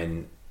you come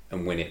in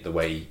and win it the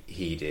way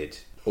he did.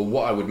 Or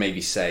what I would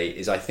maybe say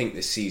is I think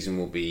this season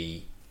will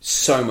be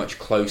so much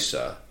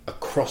closer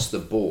across the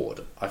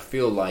board. I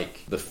feel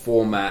like the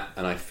format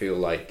and I feel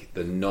like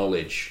the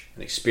knowledge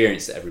and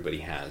experience that everybody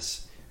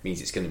has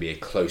means it's going to be a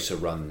closer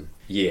run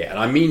year. And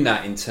I mean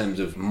that in terms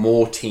of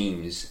more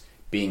teams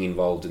being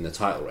involved in the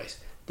title race.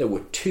 There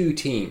were 2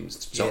 teams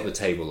to top the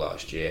table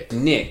last year.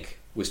 Nick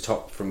was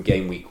top from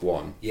game week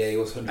 1. Yeah, he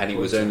was 100%. And it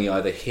was only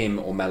either him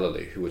or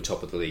Melolu who were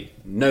top of the league.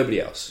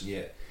 Nobody else.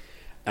 Yeah.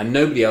 And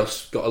nobody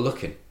else got a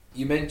look in.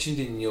 You mentioned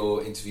in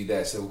your interview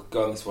there, so we'll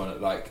go on this one,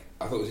 like,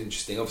 I thought it was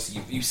interesting.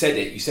 Obviously, you said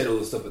it, you said all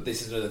the stuff, but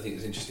this is another thing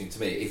that's interesting to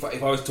me. If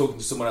I was talking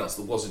to someone else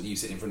that wasn't you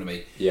sitting in front of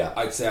me,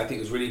 I'd say I think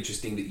it was really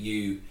interesting that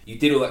you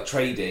did all that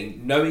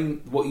trading,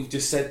 knowing what you've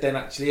just said then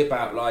actually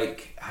about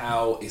like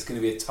how it's going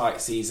to be a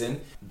tight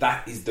season.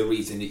 That is the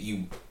reason that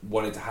you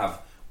wanted to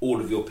have all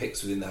of your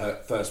picks within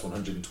the first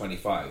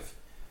 125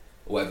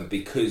 or whatever,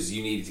 because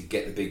you needed to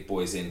get the big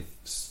boys in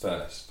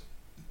first.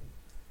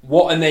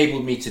 What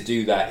enabled me to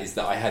do that is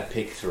that I had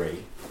pick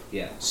 3.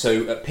 Yeah.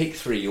 So at pick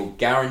 3, you're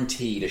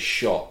guaranteed a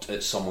shot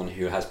at someone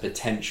who has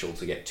potential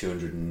to get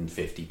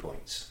 250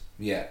 points.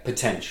 Yeah.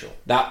 Potential.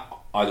 That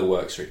either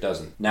works or it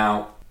doesn't.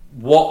 Now,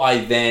 what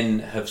I then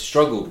have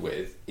struggled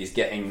with is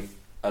getting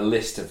a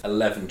list of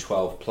 11,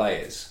 12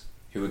 players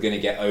who are going to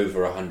get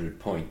over 100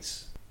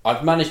 points.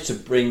 I've managed to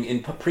bring,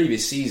 in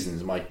previous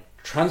seasons, my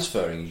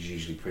transferring is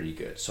usually pretty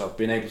good. So I've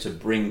been able to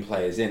bring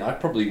players in. I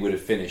probably would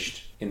have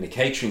finished in the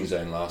catering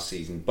zone last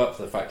season, but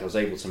for the fact I was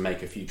able to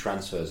make a few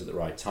transfers at the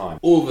right time.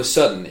 All of a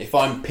sudden, if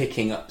I'm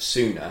picking up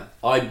sooner,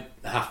 I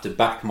have to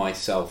back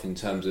myself in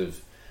terms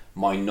of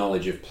my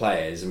knowledge of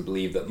players and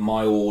believe that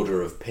my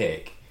order of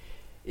pick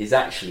is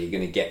actually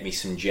going to get me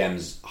some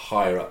gems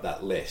higher up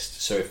that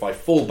list. So if I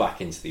fall back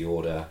into the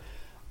order,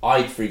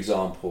 for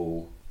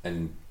example,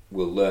 and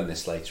we'll learn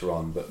this later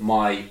on, but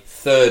my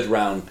 3rd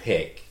round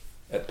pick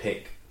at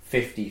pick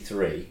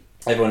 53,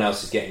 everyone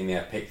else is getting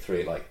their pick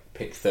 3 like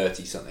pick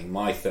 30 something.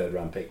 My 3rd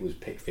round pick was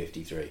pick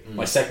 53.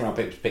 My 2nd round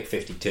pick was pick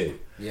 52.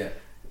 Yeah.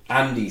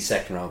 Andy's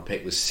 2nd round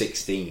pick was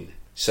 16.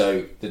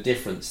 So the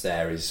difference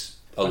there is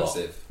a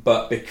massive lot.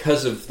 But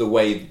because of the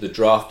way the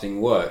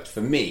drafting worked,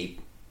 for me,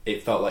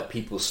 it felt like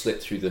people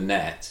slipped through the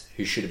net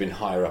who should have been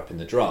higher up in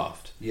the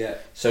draft. Yeah.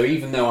 So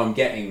even though I'm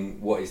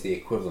getting what is the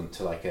equivalent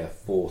to like a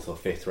 4th or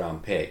 5th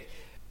round pick,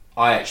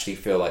 I actually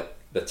feel like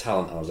the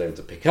talent I was able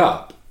to pick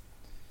up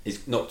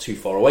is not too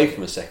far away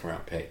from a 2nd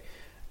round pick.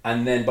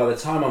 And then by the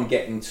time I'm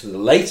getting to the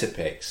later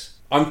picks,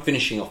 I'm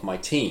finishing off my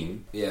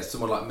team. Yeah,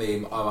 someone like me,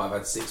 I might have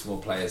had 6 more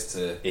players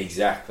to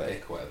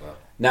pick, whatever.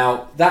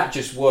 Now, that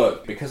just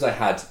worked because I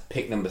had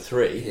pick number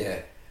 3. Yeah.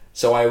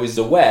 So I was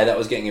aware that I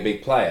was getting a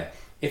big player.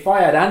 If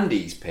I had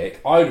Andy's pick,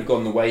 I would have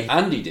gone the way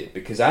Andy did,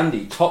 because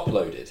Andy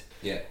top-loaded.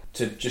 Yeah.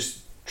 To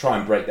just try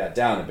and break that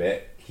down a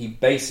bit, he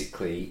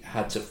basically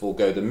had to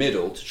forego the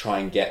middle to try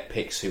and get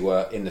picks who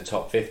were in the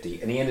top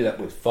 50, and he ended up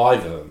with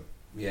 5 of them.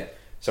 Yeah.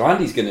 So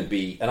Andy's going to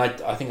be, and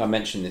I think I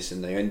mentioned this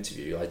in the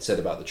interview. I'd said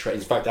about the trade.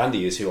 In fact,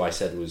 Andy is who I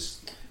said was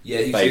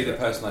he's favourite.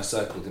 the person I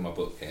circled in my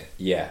book here.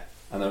 Yeah,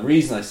 and the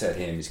reason I said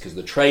him is because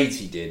the trades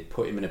he did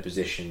put him in a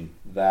position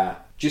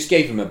that just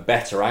gave him a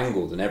better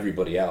angle than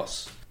everybody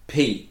else.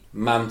 Pete,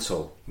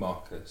 Mantle,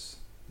 Marcus,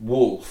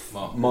 Wolf,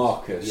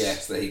 Marcus.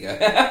 Yes, there you go.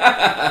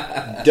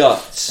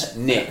 Duts,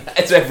 Nick.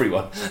 It's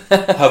everyone.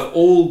 have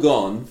all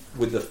gone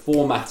with the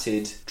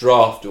formatted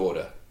draft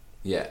order.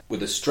 Yeah.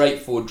 With a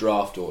straightforward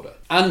draft order.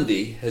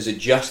 Andy has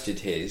adjusted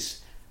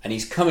his, and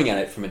he's coming at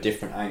it from a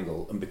different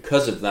angle, and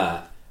because of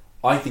that,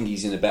 I think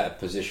he's in a better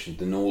position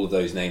than all of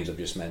those names I've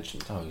just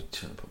mentioned. Oh, you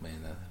shouldn't put me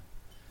in there.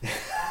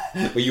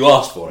 Well, you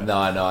asked for it. No,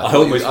 I know. I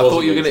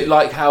thought you were going to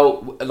like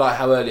how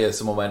earlier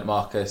someone went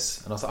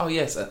Marcus, and I was like, oh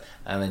yes, and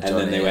then Johnny, and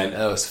then they went.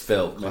 Oh, it's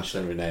Phil.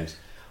 Mentioned every names.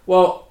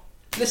 Well,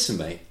 listen,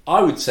 mate.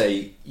 I would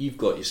say you've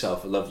got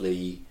yourself a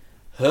lovely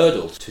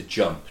hurdle to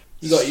jump.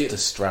 You got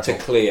to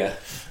clear.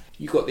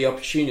 You've got the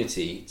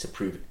opportunity to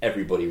prove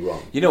everybody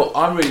wrong. You know what?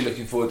 I'm really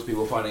looking forward to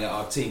people finding out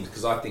our teams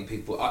because I think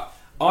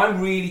I'm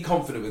really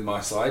confident with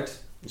my side.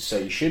 So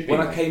you should be.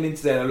 When I came in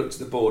today and I looked at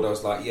the board, I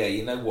was like, yeah,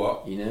 you know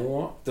what?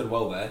 Done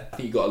well there. I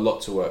think you've got a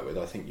lot to work with.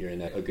 I think you're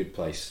in a good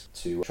place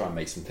to try and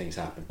make some things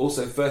happen.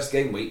 Also, first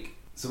game week,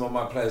 some of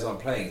my players aren't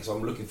playing, so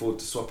I'm looking forward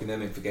to swapping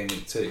them in for game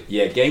week 2.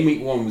 Yeah, game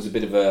week 1 was a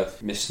bit of a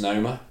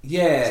misnomer.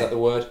 Yeah. Is that the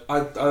word? I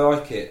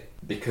like it.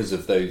 Because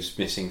of those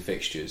missing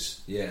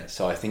fixtures. Yeah.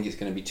 So I think it's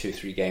going to be 2 or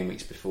 3 game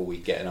weeks before we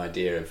get an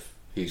idea of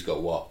who's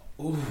got what.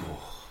 Ooh.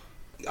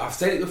 I've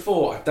said it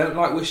before, I don't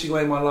like wishing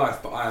away my life,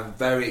 but I am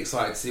very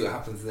excited to see what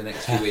happens in the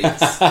next few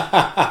weeks.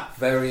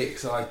 Very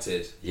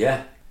excited.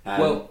 Yeah.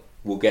 And well,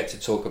 we'll get to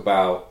talk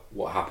about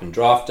what happened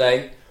draft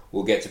day.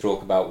 We'll get to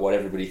talk about what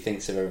everybody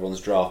thinks of everyone's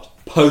draft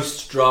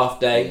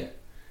post-draft day. Yeah.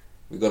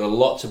 We've got a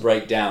lot to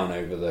break down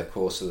over the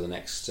course of the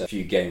next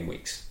few game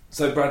weeks.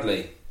 So,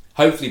 Bradley,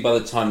 hopefully by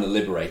the time the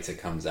Liberator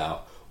comes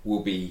out,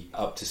 we'll be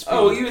up to speed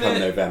come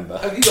November.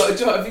 Have you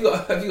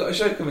got a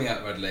show coming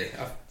out, Bradley?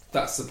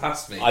 That's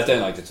surpassed me. I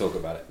don't like to talk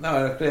about it.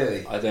 No,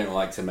 clearly. I don't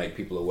like to make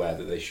people aware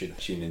that they should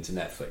tune into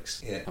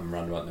Netflix. Yeah. I'm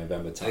around about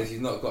November time. If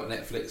you've not got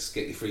Netflix,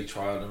 get your free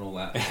trial and all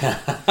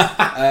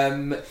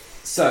that.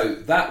 So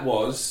that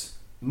was,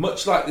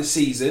 much like the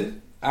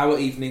season, our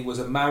evening was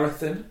a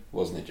marathon.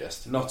 Wasn't it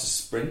just? Not a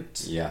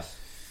sprint. Yes.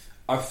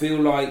 I feel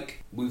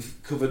like we've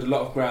covered a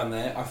lot of ground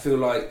there. I feel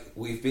like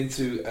we've been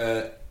through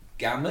a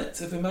gamut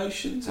of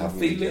emotions and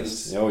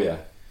feelings. Oh yeah.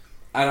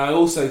 And I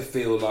also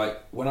feel like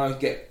when I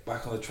get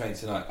back on the train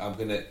tonight,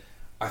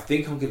 I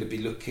think I'm gonna be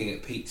looking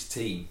at Pete's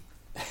team.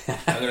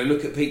 I'm gonna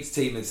look at Pete's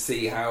team and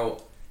see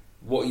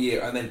what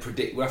year, and then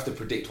predict. We'll have to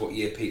predict what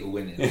year Pete will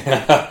win in.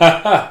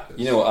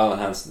 You know what Alan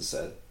Hansen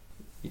said?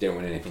 You don't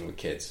win anything with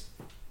kids.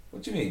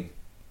 What do you mean?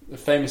 The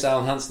famous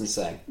Alan Hansen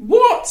saying.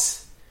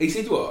 What? He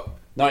said what?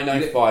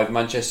 1995,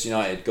 Manchester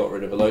United got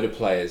rid of a load of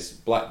players.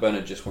 Blackburn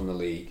had just won the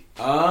league.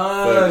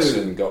 Oh.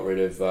 Ferguson got rid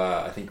of,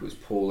 I think it was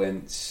Paul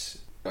Ince.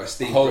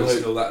 Steve Bruce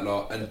and all that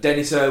lot. And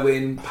Dennis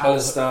Irwin,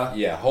 Pallister.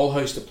 Yeah, a whole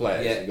host of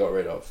players they got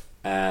rid of.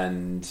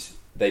 And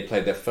they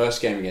played their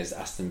first game against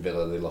Aston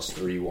Villa. They lost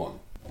 3-1.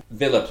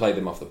 Villa played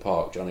them off the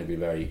park. Johnny would be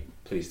very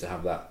pleased to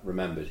have that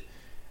remembered.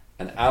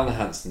 And Alan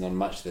Hansen on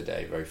Match of the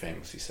Day very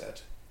famously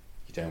said,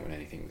 you don't win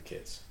anything with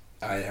kids.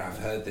 I have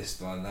heard this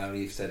one now.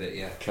 You've said it,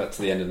 yeah. Cut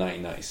to the end of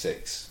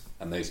 1996,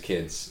 and those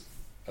kids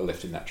are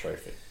lifting that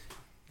trophy.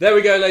 There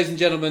we go, ladies and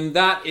gentlemen.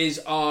 That is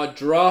our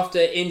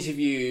drafter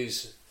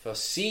interviews for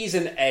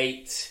season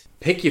 8.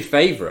 Pick your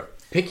favourite.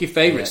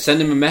 Yeah. Send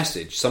them a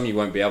message. Some you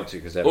won't be able to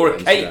because they're or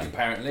a cake,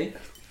 apparently.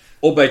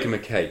 Or bake them a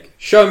cake.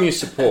 Show them your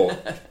support.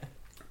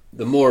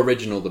 The more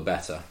original, the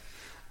better.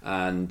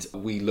 And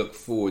we look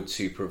forward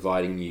to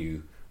providing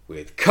you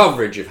with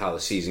coverage of how the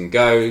season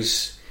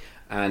goes.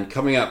 And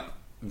coming up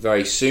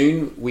very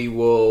soon, we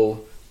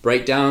will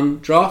break down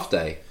draft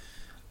day.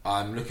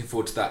 I'm looking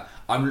forward to that.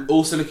 I'm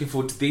also looking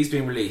forward to these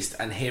being released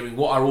and hearing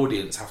what our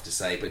audience have to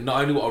say, but not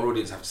only what our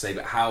audience have to say,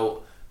 but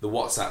how the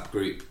WhatsApp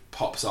group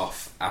pops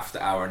off after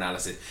our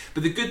analysis.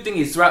 But the good thing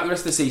is, throughout the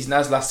rest of the season,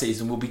 as last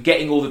season, we'll be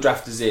getting all the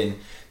drafters in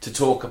to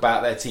talk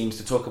about their teams,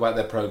 to talk about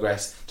their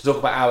progress, to talk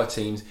about our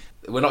teams.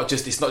 It's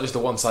not just a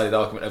one-sided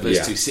argument of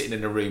us two sitting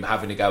in a room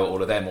having a go at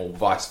all of them, or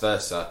vice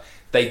versa.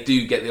 They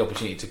do get the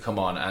opportunity to come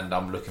on, and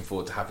I'm looking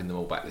forward to having them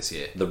all back this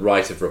year. The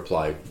right of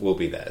reply will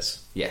be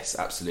theirs. Yes,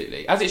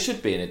 absolutely. As it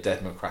should be in a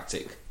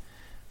democratic,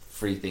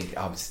 free thinking.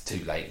 Oh, it's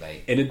too late,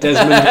 mate. In a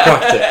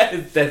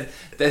Desmond-cratic.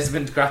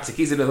 Desmond-cratic.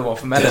 He's another one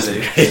from Melanie.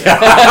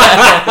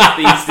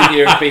 The Eastern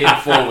European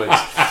forward.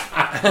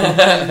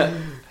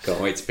 Can't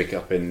wait to pick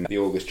up in the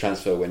August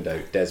transfer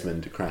window,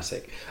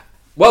 Desmond-cratic.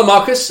 Well,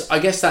 Marcus, I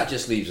guess that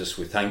just leaves us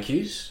with thank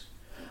yous.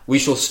 We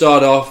shall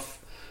start off,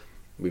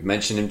 we've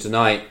mentioned him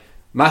tonight,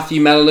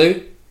 Matthew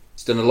Melaloo.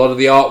 He's done a lot of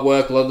the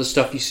artwork, a lot of the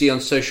stuff you see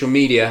on social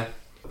media.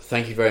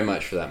 Thank you very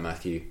much for that,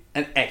 Matthew.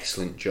 An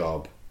excellent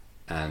job,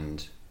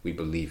 and we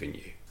believe in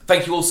you.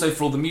 Thank you also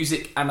for all the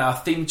music and our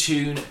theme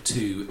tune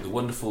to the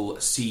wonderful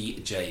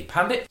CJ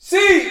Pandit.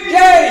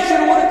 CJ!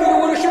 Shoulda, woulda, coulda,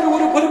 woulda, shoulda,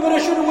 woulda, coulda, woulda,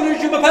 shoulda, woulda,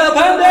 shoulda, pal,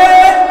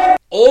 Pandit!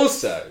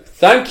 Also,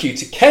 thank you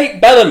to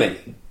Kate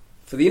Bellamy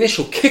for the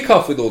initial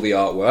kick-off with all the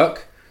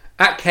artwork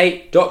at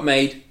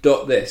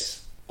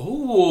kate.made.this.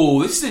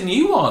 Oh, this is a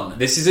new one.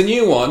 This is a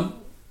new one.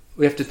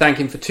 We have to thank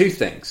him for two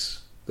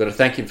things. We've got to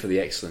thank him for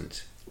the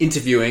excellent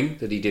interviewing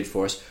that he did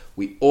for us.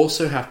 We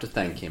also have to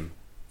thank him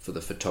for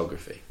the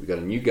photography. We've got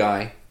a new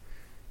guy.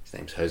 His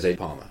name's Jose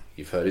Palmer.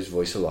 You've heard his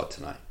voice a lot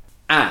tonight.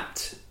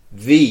 At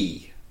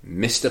the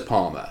Mr.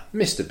 Palmer.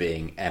 Mr.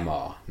 being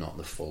MR, not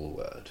the full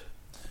word.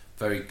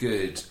 Very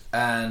good.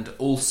 And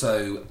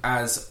also,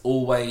 as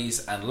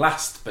always, and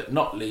last but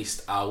not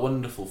least, our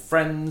wonderful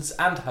friends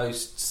and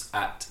hosts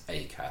at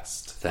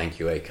Acast. Thank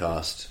you,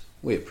 Acast.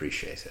 We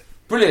appreciate it.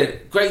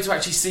 Brilliant. Great to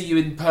actually see you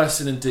in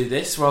person and do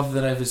this rather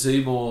than over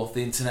Zoom or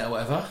the internet or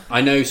whatever. I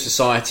know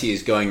society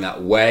is going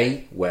that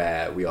way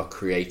where we are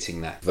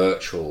creating that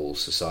virtual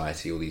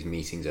society, all these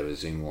meetings over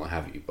Zoom or what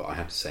have you, but I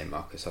have to say,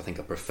 Marcus, I think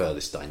I prefer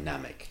this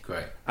dynamic.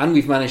 Great. And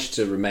we've managed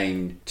to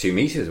remain 2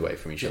 meters away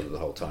from each other the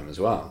whole time as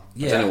well.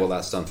 Yeah. I don't know what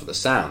that's done for the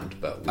sound,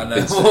 but I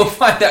know. We'll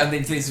find out.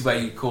 And this is where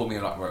you call me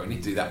and like, right, we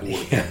need to do that all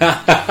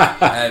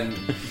again.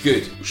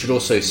 Good. We should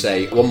also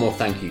say one more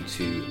thank you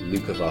to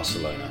Luca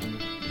Barcelona,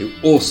 who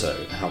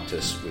also helped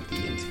us with the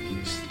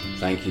interviews.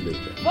 Thank you,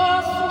 Luca.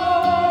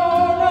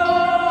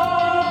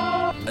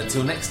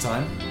 Until next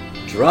time,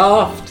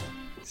 draft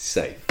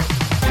safe.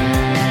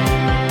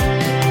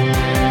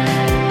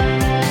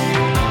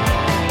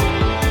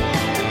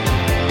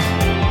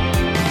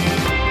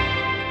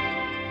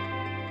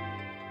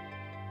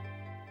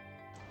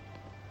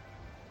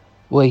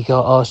 We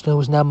got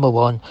Arsenal's number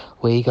one.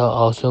 We got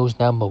Arsenal's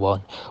number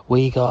one.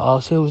 We got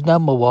Arsenal's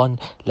number one.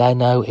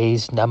 Leno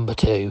is number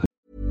two.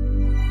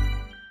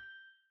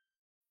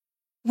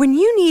 When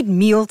you need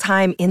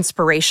mealtime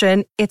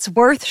inspiration, it's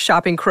worth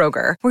shopping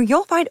Kroger, where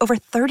you'll find over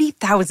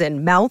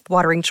 30,000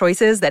 mouth-watering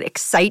choices that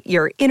excite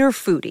your inner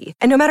foodie.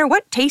 And no matter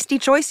what tasty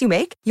choice you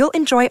make, you'll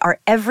enjoy our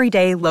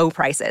everyday low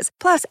prices,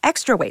 plus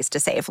extra ways to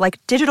save,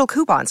 like digital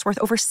coupons worth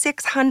over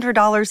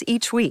 $600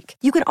 each week.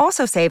 You can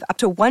also save up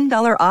to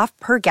 $1 off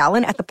per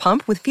gallon at the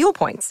pump with fuel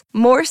points.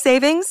 More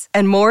savings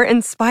and more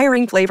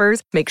inspiring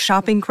flavors make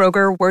shopping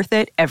Kroger worth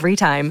it every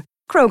time.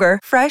 Kroger,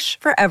 fresh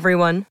for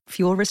everyone.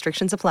 Fuel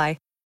restrictions apply.